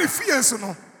 I have any fears,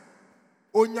 no.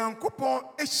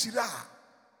 Onyankopon Eshira.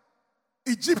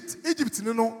 Egypt,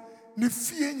 no, ni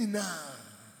fear na.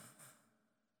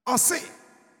 I say,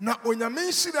 na onyame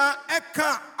Eshira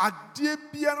eka adie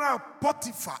biara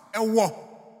Potiphar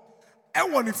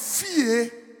ewo ni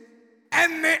fear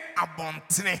ene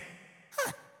abontene.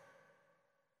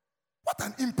 What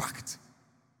an impact.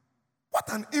 What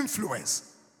an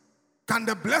influence. Can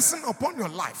the blessing upon your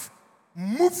life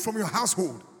move from your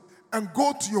household and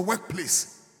go to your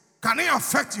workplace? Can it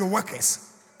affect your workers?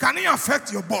 Can it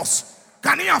affect your boss?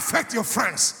 Can it affect your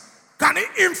friends? Can it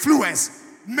influence?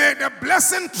 May the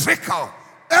blessing trickle.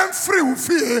 Every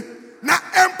ufie na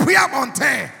empia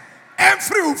monte.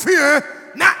 Every ufie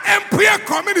na empia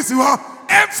community ho.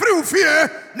 Every ufie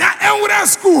na enwura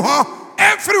school ho.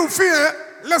 Every ufie,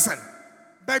 listen.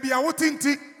 Baby, I want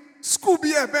to school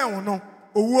be a bell no.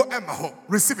 Owo ema ho.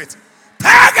 Receive it.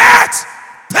 Take it.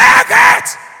 Take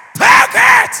it. Take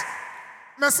it.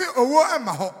 Mercy owo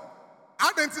ema ho.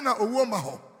 I don't know owo ema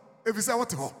ho. If you say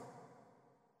what ho.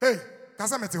 Hey,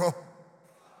 kasa meti ho.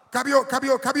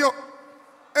 Kabio.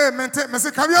 Hey, mente, mercy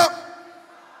kabio.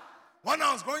 When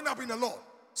I was growing up in the Lord,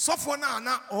 software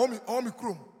na omi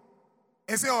krum.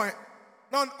 I say oh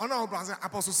no brother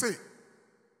apostle say.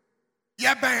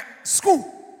 Yeah, by school.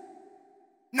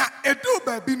 Na edu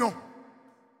baby no.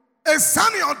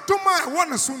 Esani oduma e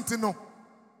wona sunti no.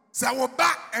 Say wo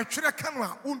ba e twere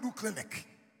kanwa undu clinic.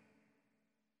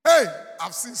 Hey,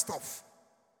 I've seen stuff.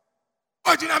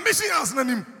 Ojina mission house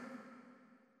nanim.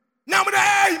 Na mo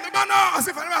hey, me ba no,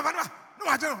 asif fa no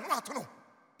ajeno, no atono.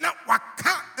 Na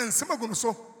waka ensema gonu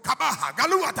so kabaha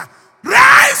galuwata.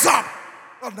 Rise up.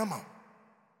 Lord nama.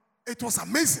 It was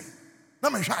amazing. Na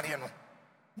me hware no.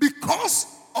 Because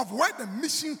of where the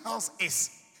mission house is,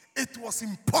 it was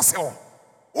impossible.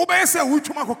 Now,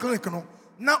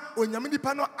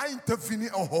 I intervene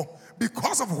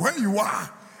because of where you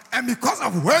are, and because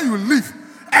of where you live,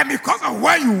 and because of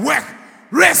where you work.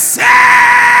 Receive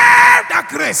that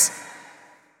grace.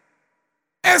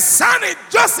 A son is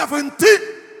Joseph and T.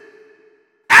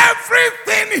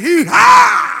 Everything he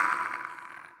had.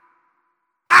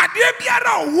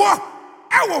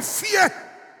 I will fear.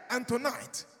 And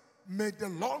tonight, may the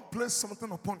Lord place something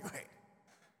upon your head.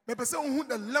 Maybe say who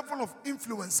the level of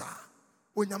influencer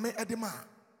onyame edema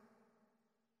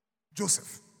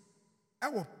Joseph. I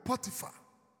will Potiphar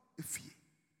if ye.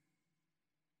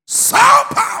 So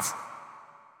powerful.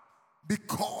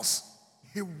 Because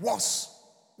he was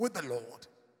with the Lord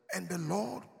and the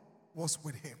Lord was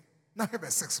with him. Now here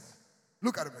verse 6.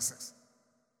 Look at verse 6.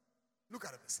 Look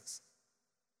at verse 6.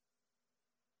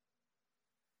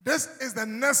 This is the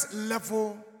next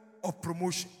level of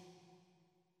promotion.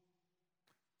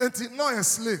 Until not a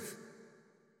slave,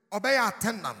 obey a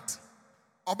tenant,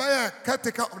 obey a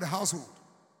caretaker of the household.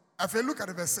 If you look at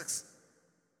verse 6,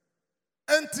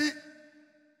 until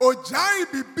ojai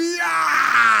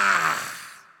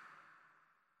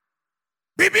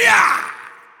bibia.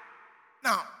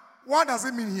 Now, what does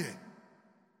it mean here?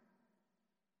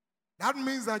 That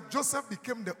means that Joseph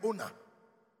became the owner.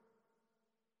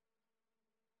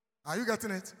 Are you getting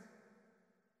it?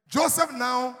 Joseph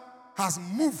now has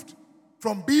moved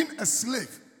from being a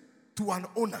slave to an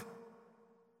owner.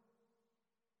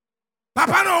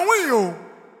 Papa no will,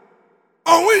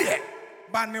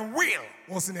 but the will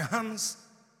was in the hands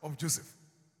of Joseph.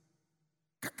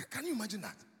 Can you imagine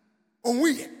that?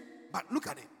 But look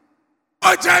at it.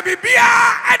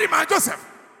 Ojabibia Edima Joseph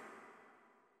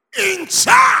in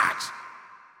charge.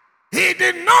 He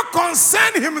did not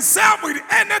concern himself with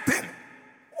anything.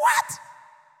 What?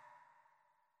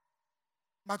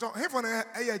 But if on a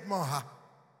more ha,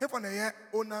 if on a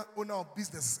owner of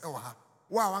business or ha,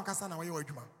 wow, one casana away with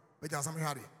Juma, but just some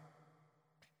hardy.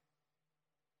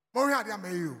 More hardy, I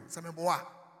may you, some boa,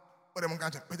 or the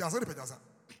Munkaja, but just the Pejasa.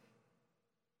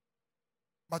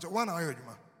 But one hour,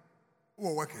 Juma,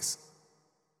 who workers.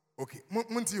 Okay,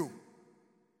 Montiu.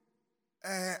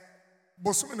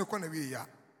 Bosum no kwana wi ya.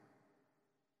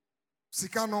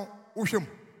 Sika no wohwem.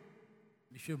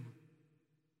 Mihwem.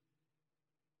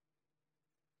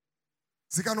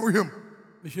 Sika no wohwem.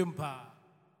 Mihwem pa.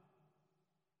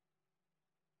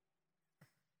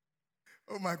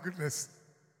 Oh my goodness.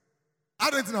 I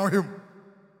don't know him.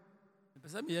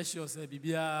 Pesa me sure say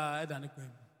bibia e da ne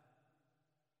kwam.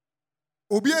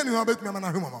 Obi anu abet me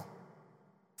na hwem ma.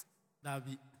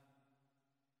 Dabi.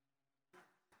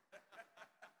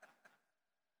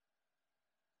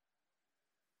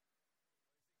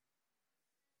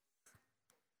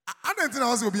 I don't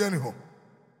know how Obi anu ho.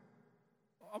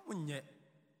 Omunye.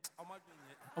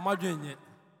 Omadwenye.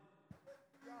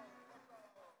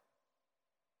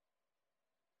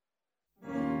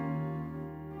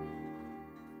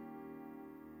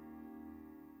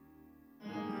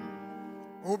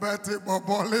 Obete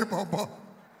bobo le bobo.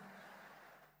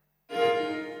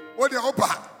 What the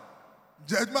opa?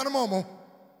 Judgment momo.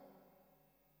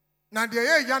 Na de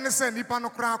ye ya ne se nipa no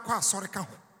kra akwa asore ka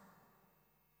ho.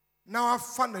 Na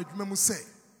afa na adwuma mu se.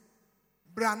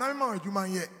 Bra na ma adwuma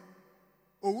ye.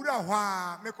 Owura ho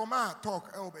a me koma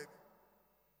talk baby.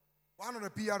 One of the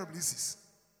PRWCs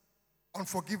on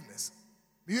forgiveness.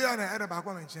 Me ya na era ba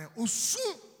kwa menchen. Osu.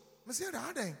 Me say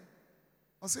da den.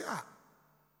 I say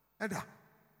Eda.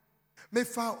 Me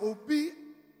fa obi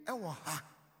ewo ha.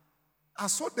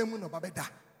 Aso demu no babeda.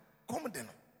 Come de no.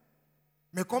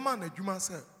 Me koma na adwuma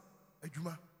se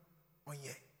adwuma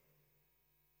onye.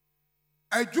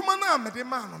 Adwuma na amede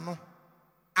ma no.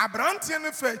 Abrante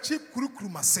ne fa chi kurukuru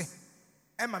mase.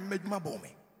 E ma me adwuma bo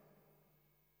me.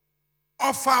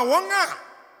 Ofa won a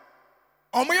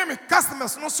omoye me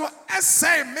customers no so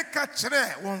essay make a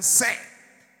kire won say.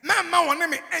 Na ma won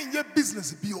me enye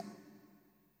business bio.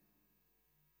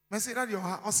 Me say that you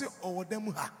ha o say owo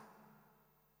dem ha.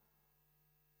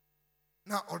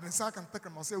 Na ordinary can take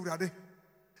am say urade.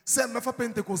 Say me fa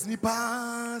Pentecost ni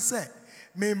pa say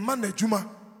me man adwuma.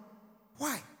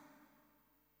 Why?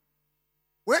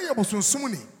 Where you bosunsum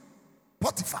ni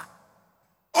Potiphar.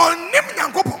 Onim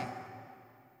Nyankopon.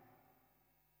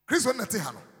 Kristo na te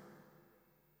ha no.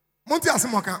 Monti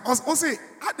asemoka o say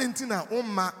adentina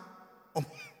umma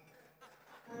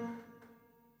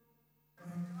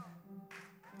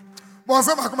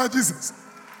Bonsa makoma Jesus.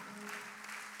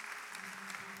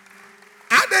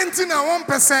 Adentina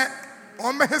 1%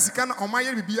 on me hesika na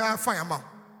omaye bibia fa yama.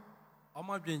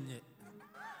 Omadwenye.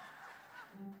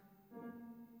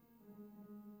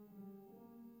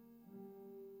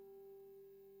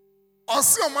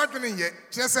 Osi omadwene ye,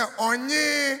 kire se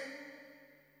onye.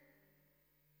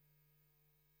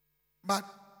 But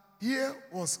here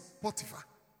was Potiphar.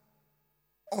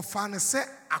 Ofane se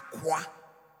akwa.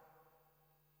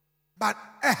 But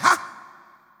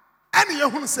and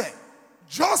Yehun said,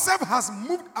 Joseph has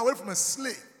moved away from a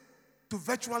slave to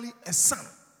virtually a son.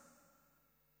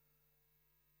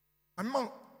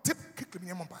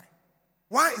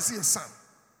 Why is he a son?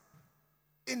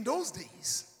 In those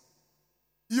days,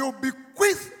 you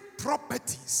bequeath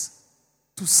properties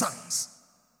to sons.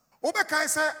 Obekai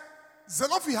said,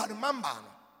 Zelofi had a man.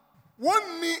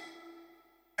 One me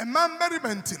a man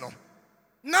merrimentino.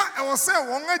 Na I was say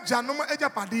one janom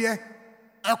ejapade e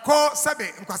call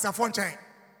sebe nkwasafo nchen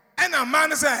and a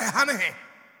man say hanehe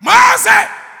Mose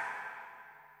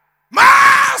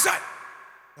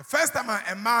the first time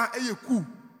a man eyeku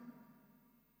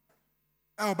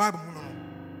e Bible mu no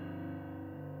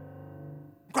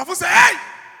nkwafo say hey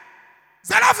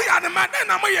Zalafi and the man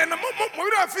na mo ye na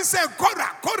mo fi say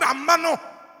kora ma no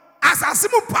asase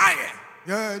mu pae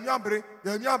ya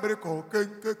nyabre ko ke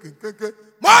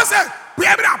Moses,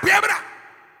 piebra.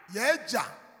 Yeja.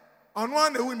 Ono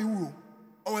an ewu ni wu.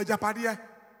 O ejapade.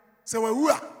 Se we wu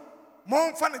a.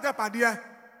 Mo fa ne japade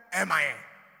e maye.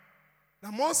 Na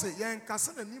Moses yen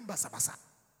kasa na nim basa.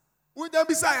 Wo da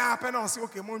bisa ya pe na o se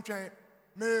okay mo ntwen.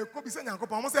 Me ko bisa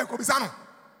Nyankopon mo se ko bisa no.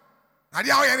 Ade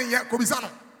a o ye ne ye ko bisa no.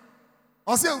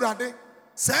 O se urade.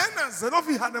 Se na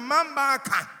Zelofi had a man back.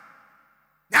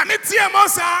 Ya me tie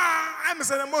Moses. I'm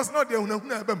saying Moses no de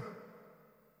hunahuna ebam.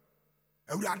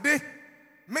 Awurade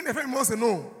me ne fe Moses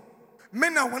no me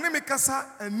na wona me kasa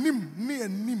anim ni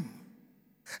anim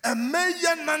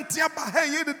emeya nante aba ha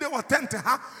ye de wo tent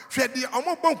ha hwe de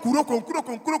omobon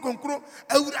konkuro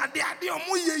awurade ade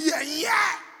omo ye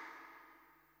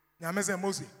na me say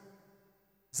Moses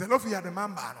Zelofi had the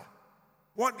man ba no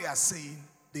what they are saying,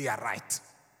 they are right.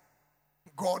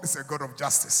 God is a God of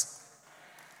justice.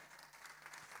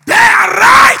 They are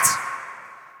right.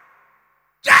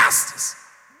 Justice.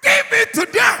 Give it to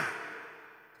them.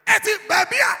 Eti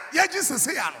babia ye Jesus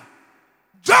say ano.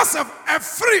 Joseph a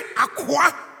free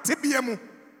akwa tibiemu.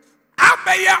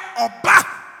 Abeya oba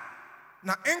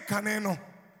na enkane no.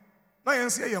 Na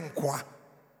yense ye nkwa.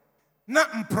 Na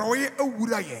mproye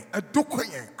awura ye, adoko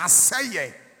ye, asay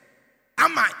ye.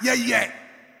 Ama ye.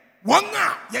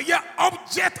 Wanga ye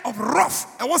object of wrath.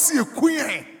 I was a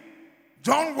queen.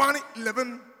 John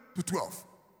 1:11-12.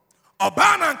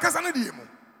 Obana nkasa diemu.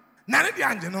 Na ne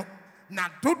de no. Na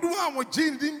dodo a wo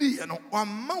jindindi ye no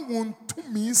wamma wontu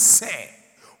mi se.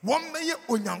 Won meye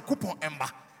onyankopon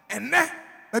emba. Enne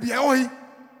baby oyi.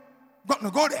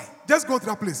 Go there. Just go to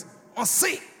that place. Or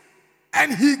see.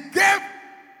 And he gave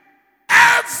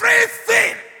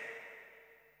everything.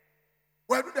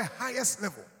 We're at the highest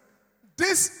level.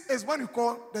 This is what we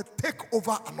call the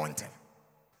takeover anointing.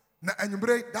 Now, and you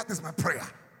break, that is my prayer.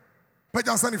 But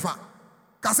just Sanifa,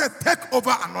 can say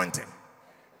takeover anointing.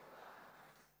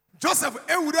 Joseph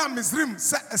Ewura Mizrim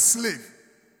said a slave.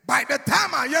 By the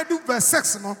time I do verse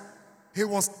 6, he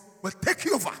will take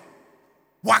over.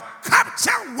 What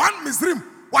capture one Mizrim,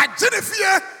 what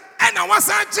Jennifer and I was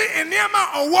in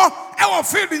Nema or war, ever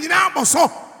filled in so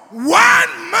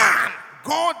one man.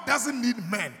 God doesn't need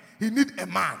men, he needs a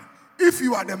man. If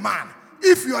you are the man,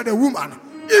 if you are the woman,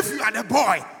 if you are the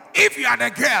boy, if you are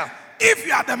the girl, if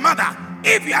you are the mother,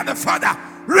 if you are the father,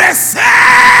 receive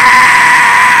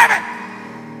it.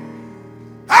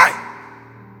 Hey!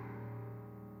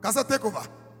 Kasa take over.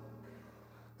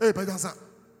 Hey, Pajansa.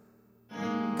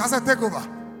 Kasa take over.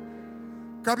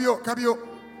 Kabio.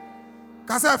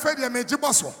 Kasa fedi meji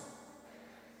boso.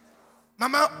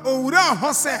 Mama owura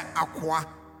ho se akwa.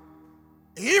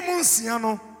 Imu nsia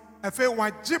no efe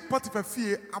waje Potiphar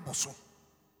fie aboso.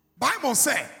 Bible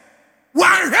say,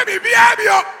 "Wan hwe bibia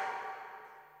bio.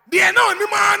 De na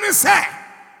onima ne say,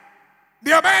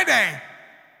 de obey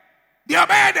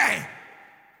den.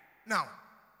 Now,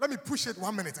 let me push it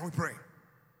 1 minute and we pray.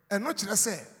 And not just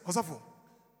say, Osafo,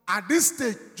 at this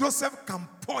stage, Joseph can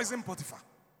poison Potiphar.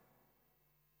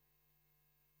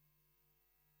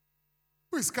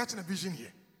 Who is catching a vision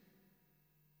here?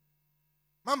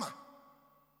 Mama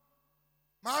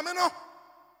no,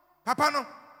 Papa no.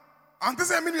 Until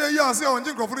say me year say on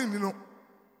jinko free no.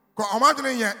 Ko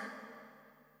imagine here.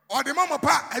 Or the mama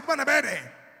pa edba na bed.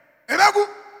 Ebagu.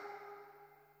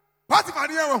 Potiphar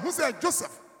here who said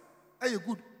Joseph, hey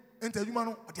good. Enter you man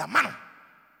no, or the man.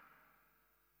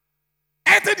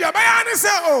 Enter the abayani say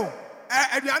oh,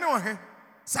 aduane o he.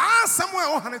 Sa somewhere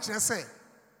o hane kire say.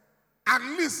 At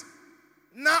least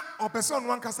na o person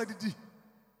one kasa didi.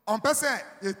 On person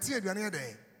ye tie aduane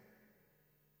dey.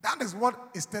 That is what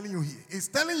it's telling you here. It's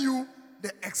telling you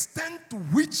the extent to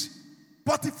which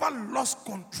Potiphar lost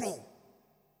control.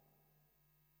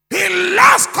 He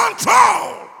lost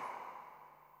control.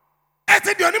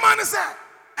 Eti the only man say,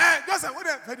 Joseph, what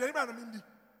the only man mean?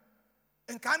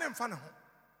 En kan em fa ne ho.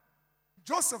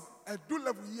 Joseph do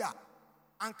level here.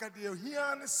 Anka de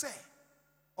here ne say,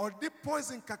 or the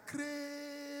poison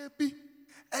kakre bi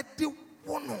e de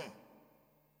wono.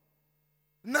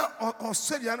 Na or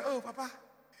said oh papa.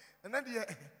 And then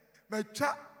the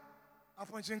chat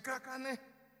upon Chinkakane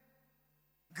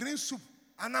green soup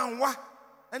and now what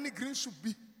any green soup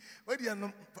be where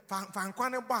the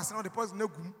Fankwane bass now the poison no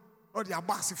gum or the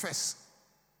abbasi first.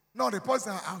 Now the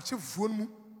poison our chief phone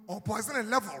or poison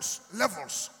levels.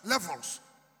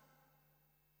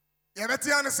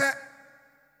 Yabetian said,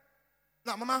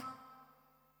 now, Mama,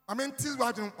 I mean,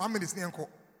 1 minute near.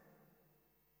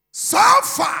 So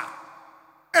far,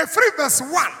 a free verse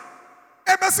 1.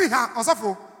 Ebesi ha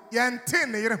osafo yente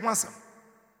ne yere ho asem.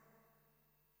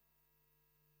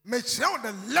 Me show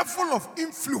the level of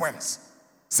influence.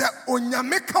 Say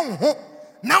onyame ka ho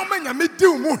na o nyame di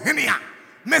mu hene a.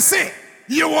 Me say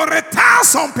you will retire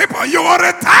some people, you will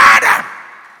retire them.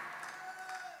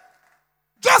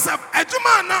 Joseph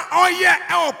ejuma na oye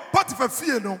e Potiphar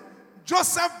fie no.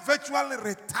 Joseph virtually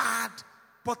retired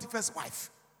Potiphar's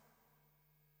wife.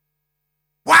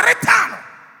 Wa retire.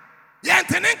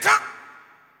 Yente nka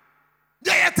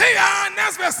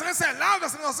next verse say loud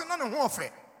verse say no ho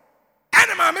ofe.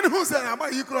 Any man who say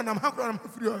about you kro na hakro na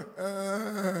free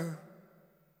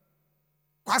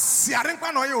kwasiare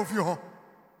nkwa na oye ofi ho.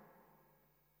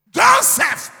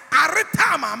 Joseph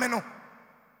areta ma no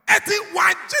eti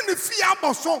waje ne fi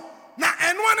aboso na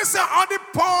eno ane say all the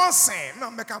person na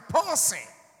make a person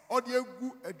all the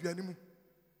egu aduane mu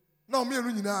na o me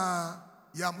enu nyina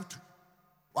ya mutu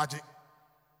waje.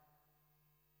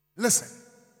 Listen.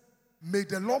 may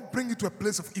the Lord bring you to a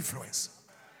place of influence.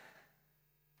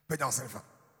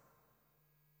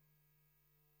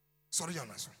 Sorry, John.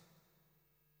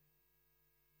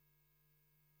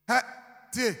 Hey,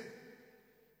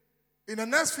 in the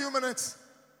next few minutes,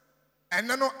 and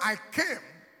then I came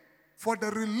for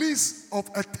the release of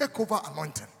a takeover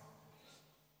anointing.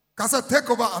 Cause a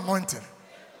takeover anointing.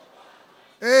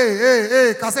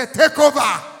 Hey, cause a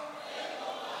takeover.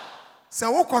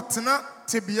 So who kotena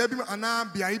tebia bi ana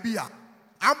bia bia.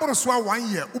 Ambro so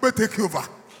 1 year ube take over.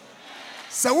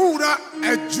 So who ura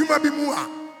adwuma bi mu a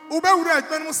ube ura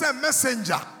adwuma mu say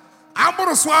messenger.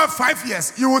 Ambro so 5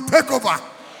 years you will take over.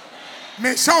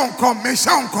 Me shall come. Me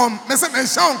say me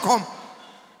shall come.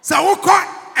 So who call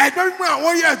adwuma mu a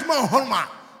wo ye adwuma honma.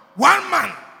 1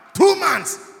 month, 2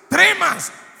 months, 3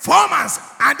 months, 4 months,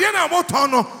 and then I will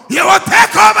turn on, you will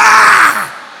take over.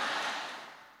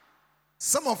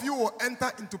 Some of you will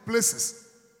enter into places.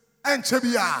 And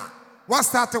Chebia, what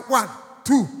started 1,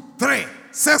 2, 3,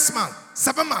 6 months,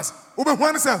 7 months. Over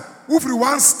one side, over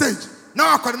one stage.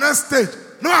 Now I got the next stage.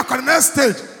 Now I got the next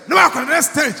stage. Now I got the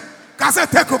next stage. Cause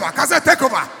take over. Cause take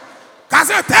over.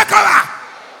 Cause take over.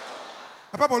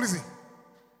 Papa Policy.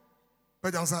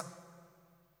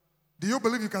 Do you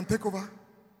believe you can take over?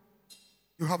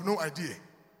 You have no idea.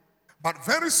 But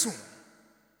very soon,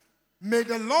 may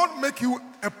the Lord make you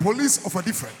a police of a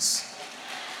difference.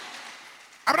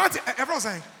 Everyone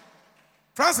saying,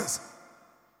 Francis,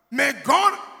 may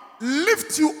God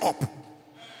lift you up.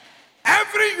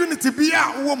 Every unity be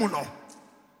a woman.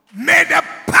 May the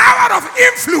power of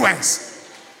influence.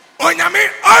 I'm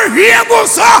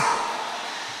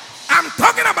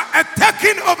talking about a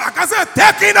taking over. I say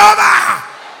taking over.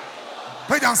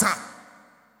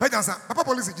 Papa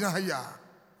Police,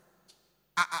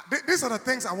 these are the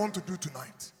things I want to do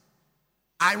tonight.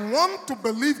 I want to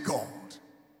believe God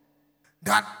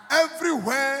that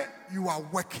everywhere you are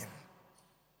working,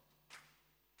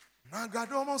 hey,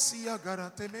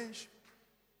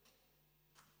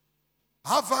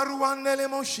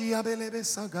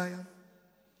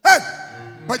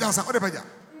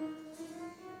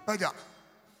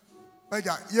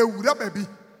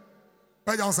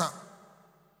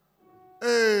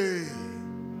 Hey!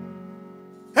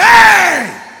 Hey!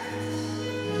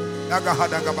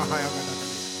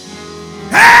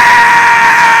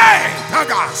 Hey!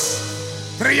 Tagas!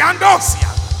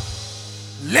 Triandosia!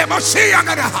 Lemosia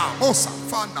Gadaha! Mosa!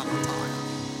 Fanda Mataya!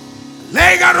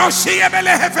 Lega Roshia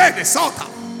Belehevede Sota!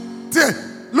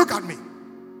 Look at me!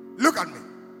 Look at me!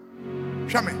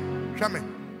 Show me! Show me!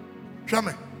 Show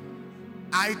me!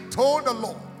 I told the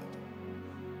Lord,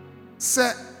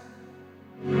 say,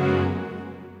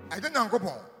 I don't know.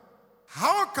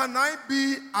 How can I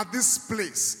be at this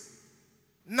place?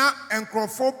 Na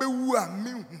encrophobe wu a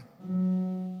me.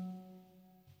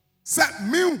 Say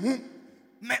me me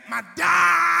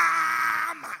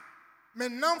madam. Me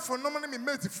nam for no money me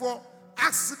made for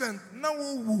accident. Na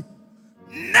wu.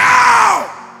 No!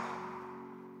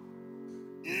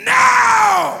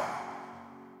 No!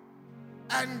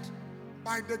 And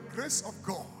by the grace of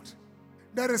God,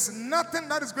 there is nothing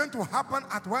that is going to happen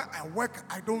at where I work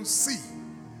I don't see.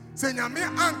 Say nyame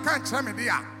anka nkyerɛ me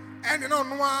dia and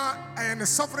the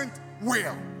sovereign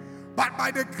will. But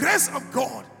by the grace of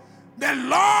God, the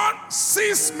Lord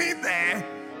sees me there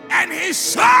and he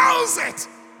shows it.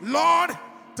 Lord,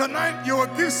 tonight you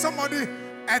will give somebody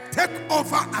a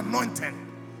takeover anointing.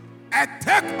 A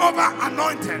takeover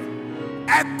anointing.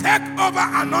 A takeover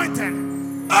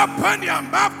anointing. Open your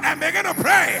mouth and begin to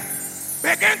pray.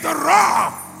 Begin to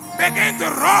roar. Begin to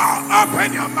roar.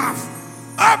 Open your mouth.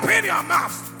 Open your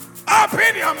mouth.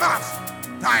 Open your mouth.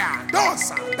 Daya.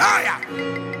 Dosa. Daya.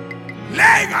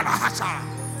 Lega la hasha.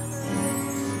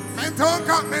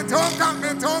 Mentonka. Mentonka.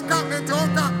 Mentonka.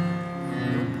 Mentonka.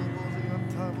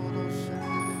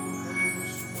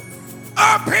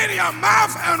 Open your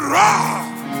mouth and roar.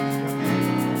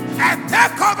 And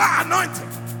take over anointing.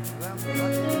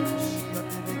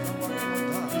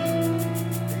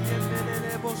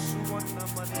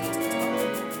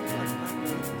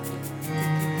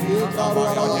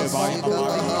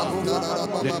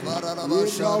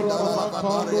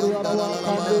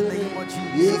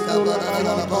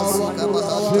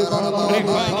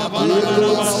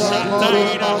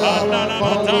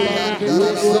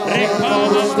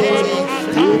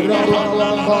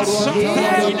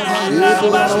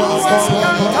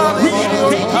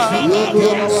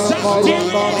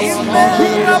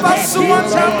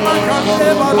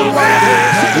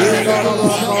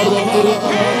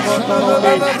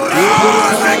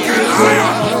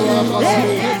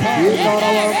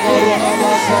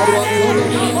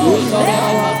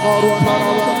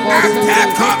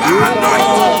 take over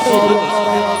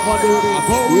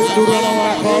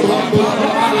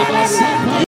anointing.